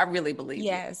heart, so I really believe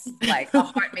yes. You. Like a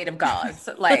heart made of gauze.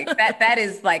 Like that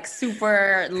is like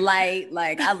super light.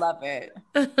 Like I love it.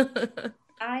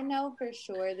 I know for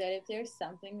sure that if there's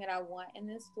something that I want in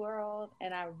this world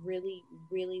and I really,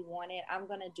 really want it, I'm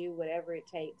going to do whatever it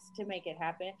takes to make it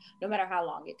happen, no matter how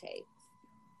long it takes.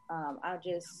 I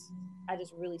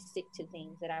just really stick to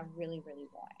things that I really, really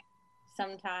want.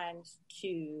 Sometimes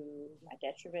to my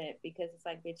detriment, because it's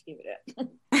like, bitch, give it up.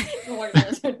 You've been working on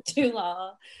this for too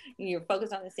long. You're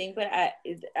focused on this thing, but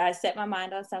I set my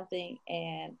mind on something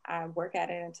and I work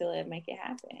at it until I make it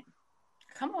happen.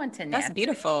 Come on, Tanya. That's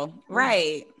beautiful.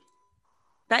 Right.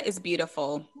 That is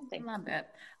beautiful. I love it.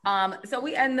 So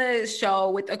we end the show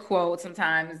with a quote.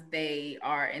 Sometimes they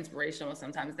are inspirational.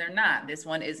 Sometimes they're not. This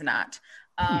one is not.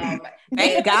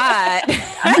 Thank God.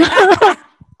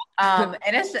 And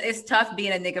it's tough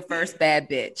being a nigga first bad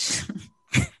bitch.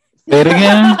 Say it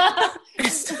again.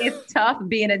 It's tough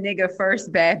being a nigga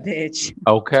first bad bitch.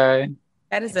 Okay.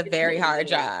 That is a very hard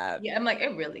job. Yeah, I'm like,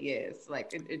 it really is.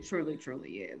 Like, it truly,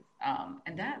 truly is.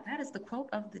 And that is the quote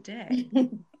of the day.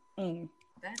 Mm.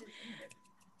 That is it.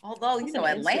 Although,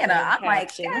 Atlanta, I'm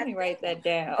like, let me write that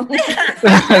down.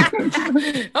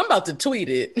 I'm about to tweet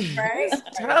it. Right?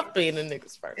 It's tough being a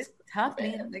nigga's first. It's tough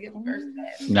being a nigga's first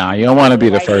bad. Nah, you don't want to be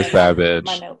the first bad bitch.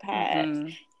 My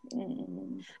notepad.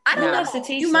 I don't know.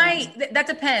 You might. That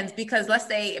depends, because let's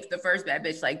say if the first bad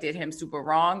bitch like did him super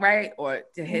wrong, right? Or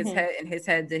to his head, in his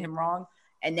head did him wrong,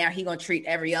 and now he gonna treat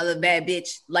every other bad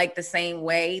bitch like the same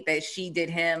way that she did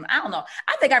him. I don't know.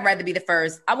 I think I'd rather be the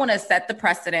first. I want to set the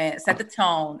precedent, set the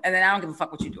tone, and then I don't give a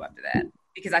fuck what you do after that,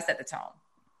 because I set the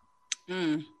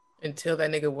tone. Until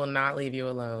that nigga will not leave you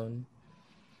alone.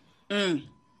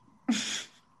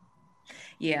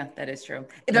 Yeah, that is true.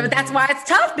 But that's why it's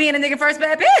tough being a nigga first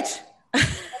bad bitch.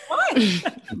 That's why.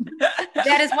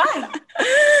 That is why.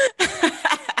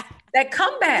 That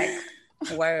comeback.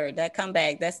 Word, that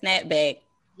comeback, that snapback.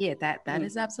 Yeah, that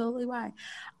is absolutely why.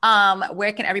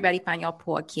 Where can everybody find your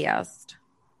podcast?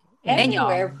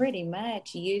 Anywhere, pretty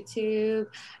much. YouTube,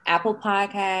 Apple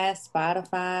Podcasts,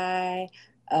 Spotify,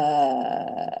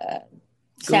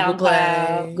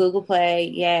 SoundCloud, Google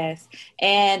Play, yes.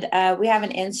 And we have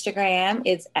an Instagram.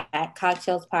 It's at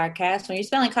CockTales Podcast. When you're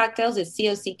spelling cocktails, it's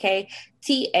CockTales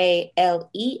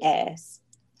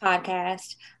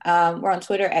Podcast. We're on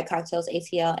Twitter at CockTales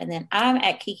ATL, and then I'm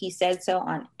at Kiki Said So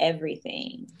on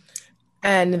everything.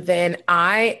 And then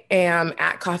I am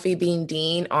at Coffee Bean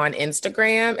Dean on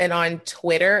Instagram, and on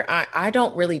Twitter. I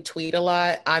don't really tweet a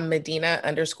lot. I'm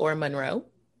Medina_Monroe.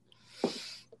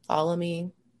 Follow me.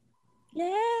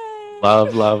 Yay.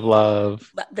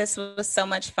 Love. This was so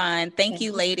much fun. Thank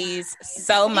you, ladies,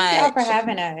 so much. Thank y'all for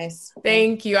having us.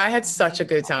 Thank you. I had such a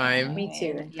good time. Me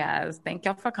too. Yes. Thank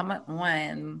y'all for coming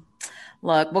on.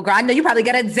 Look, well, girl, I know you probably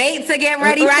got a date to get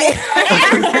ready. Right?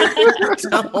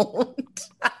 Don't.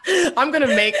 I'm going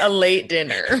to make a late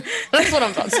dinner. That's what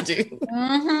I'm about to do.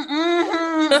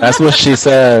 That's what she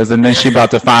says. And then she about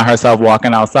to find herself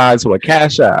walking outside to a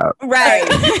cash out. Right.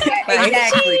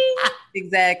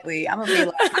 Exactly. I'm gonna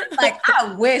be like,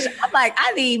 I wish. I'm like,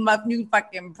 I need my new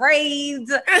fucking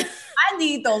braids. I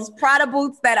need those Prada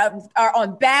boots that are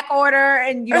on back order,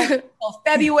 and until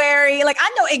February. Like, I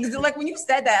know like when you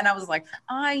said that, and I was like,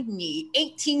 I need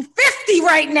 $18.50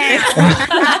 right now.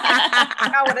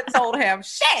 I would have told him,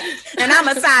 shit. And I'm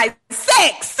a size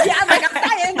 6. Yeah, I'm like,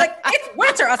 it's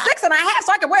winter, a 6.5,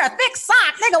 so I can wear a thick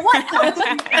sock, nigga. What else do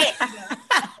you need?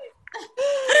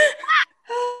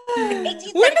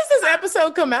 When does this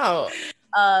episode come out?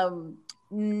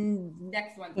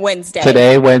 Next Wednesday.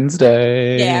 Today,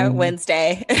 Wednesday. Yeah,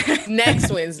 Wednesday. Next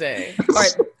Wednesday. Or,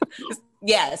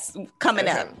 yes, coming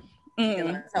up.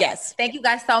 Yes. Thank you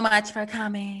guys so much for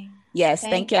coming. Yes,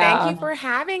 thank y'all. Thank you for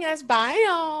having us. Bye,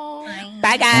 y'all.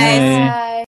 Bye guys.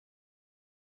 Bye.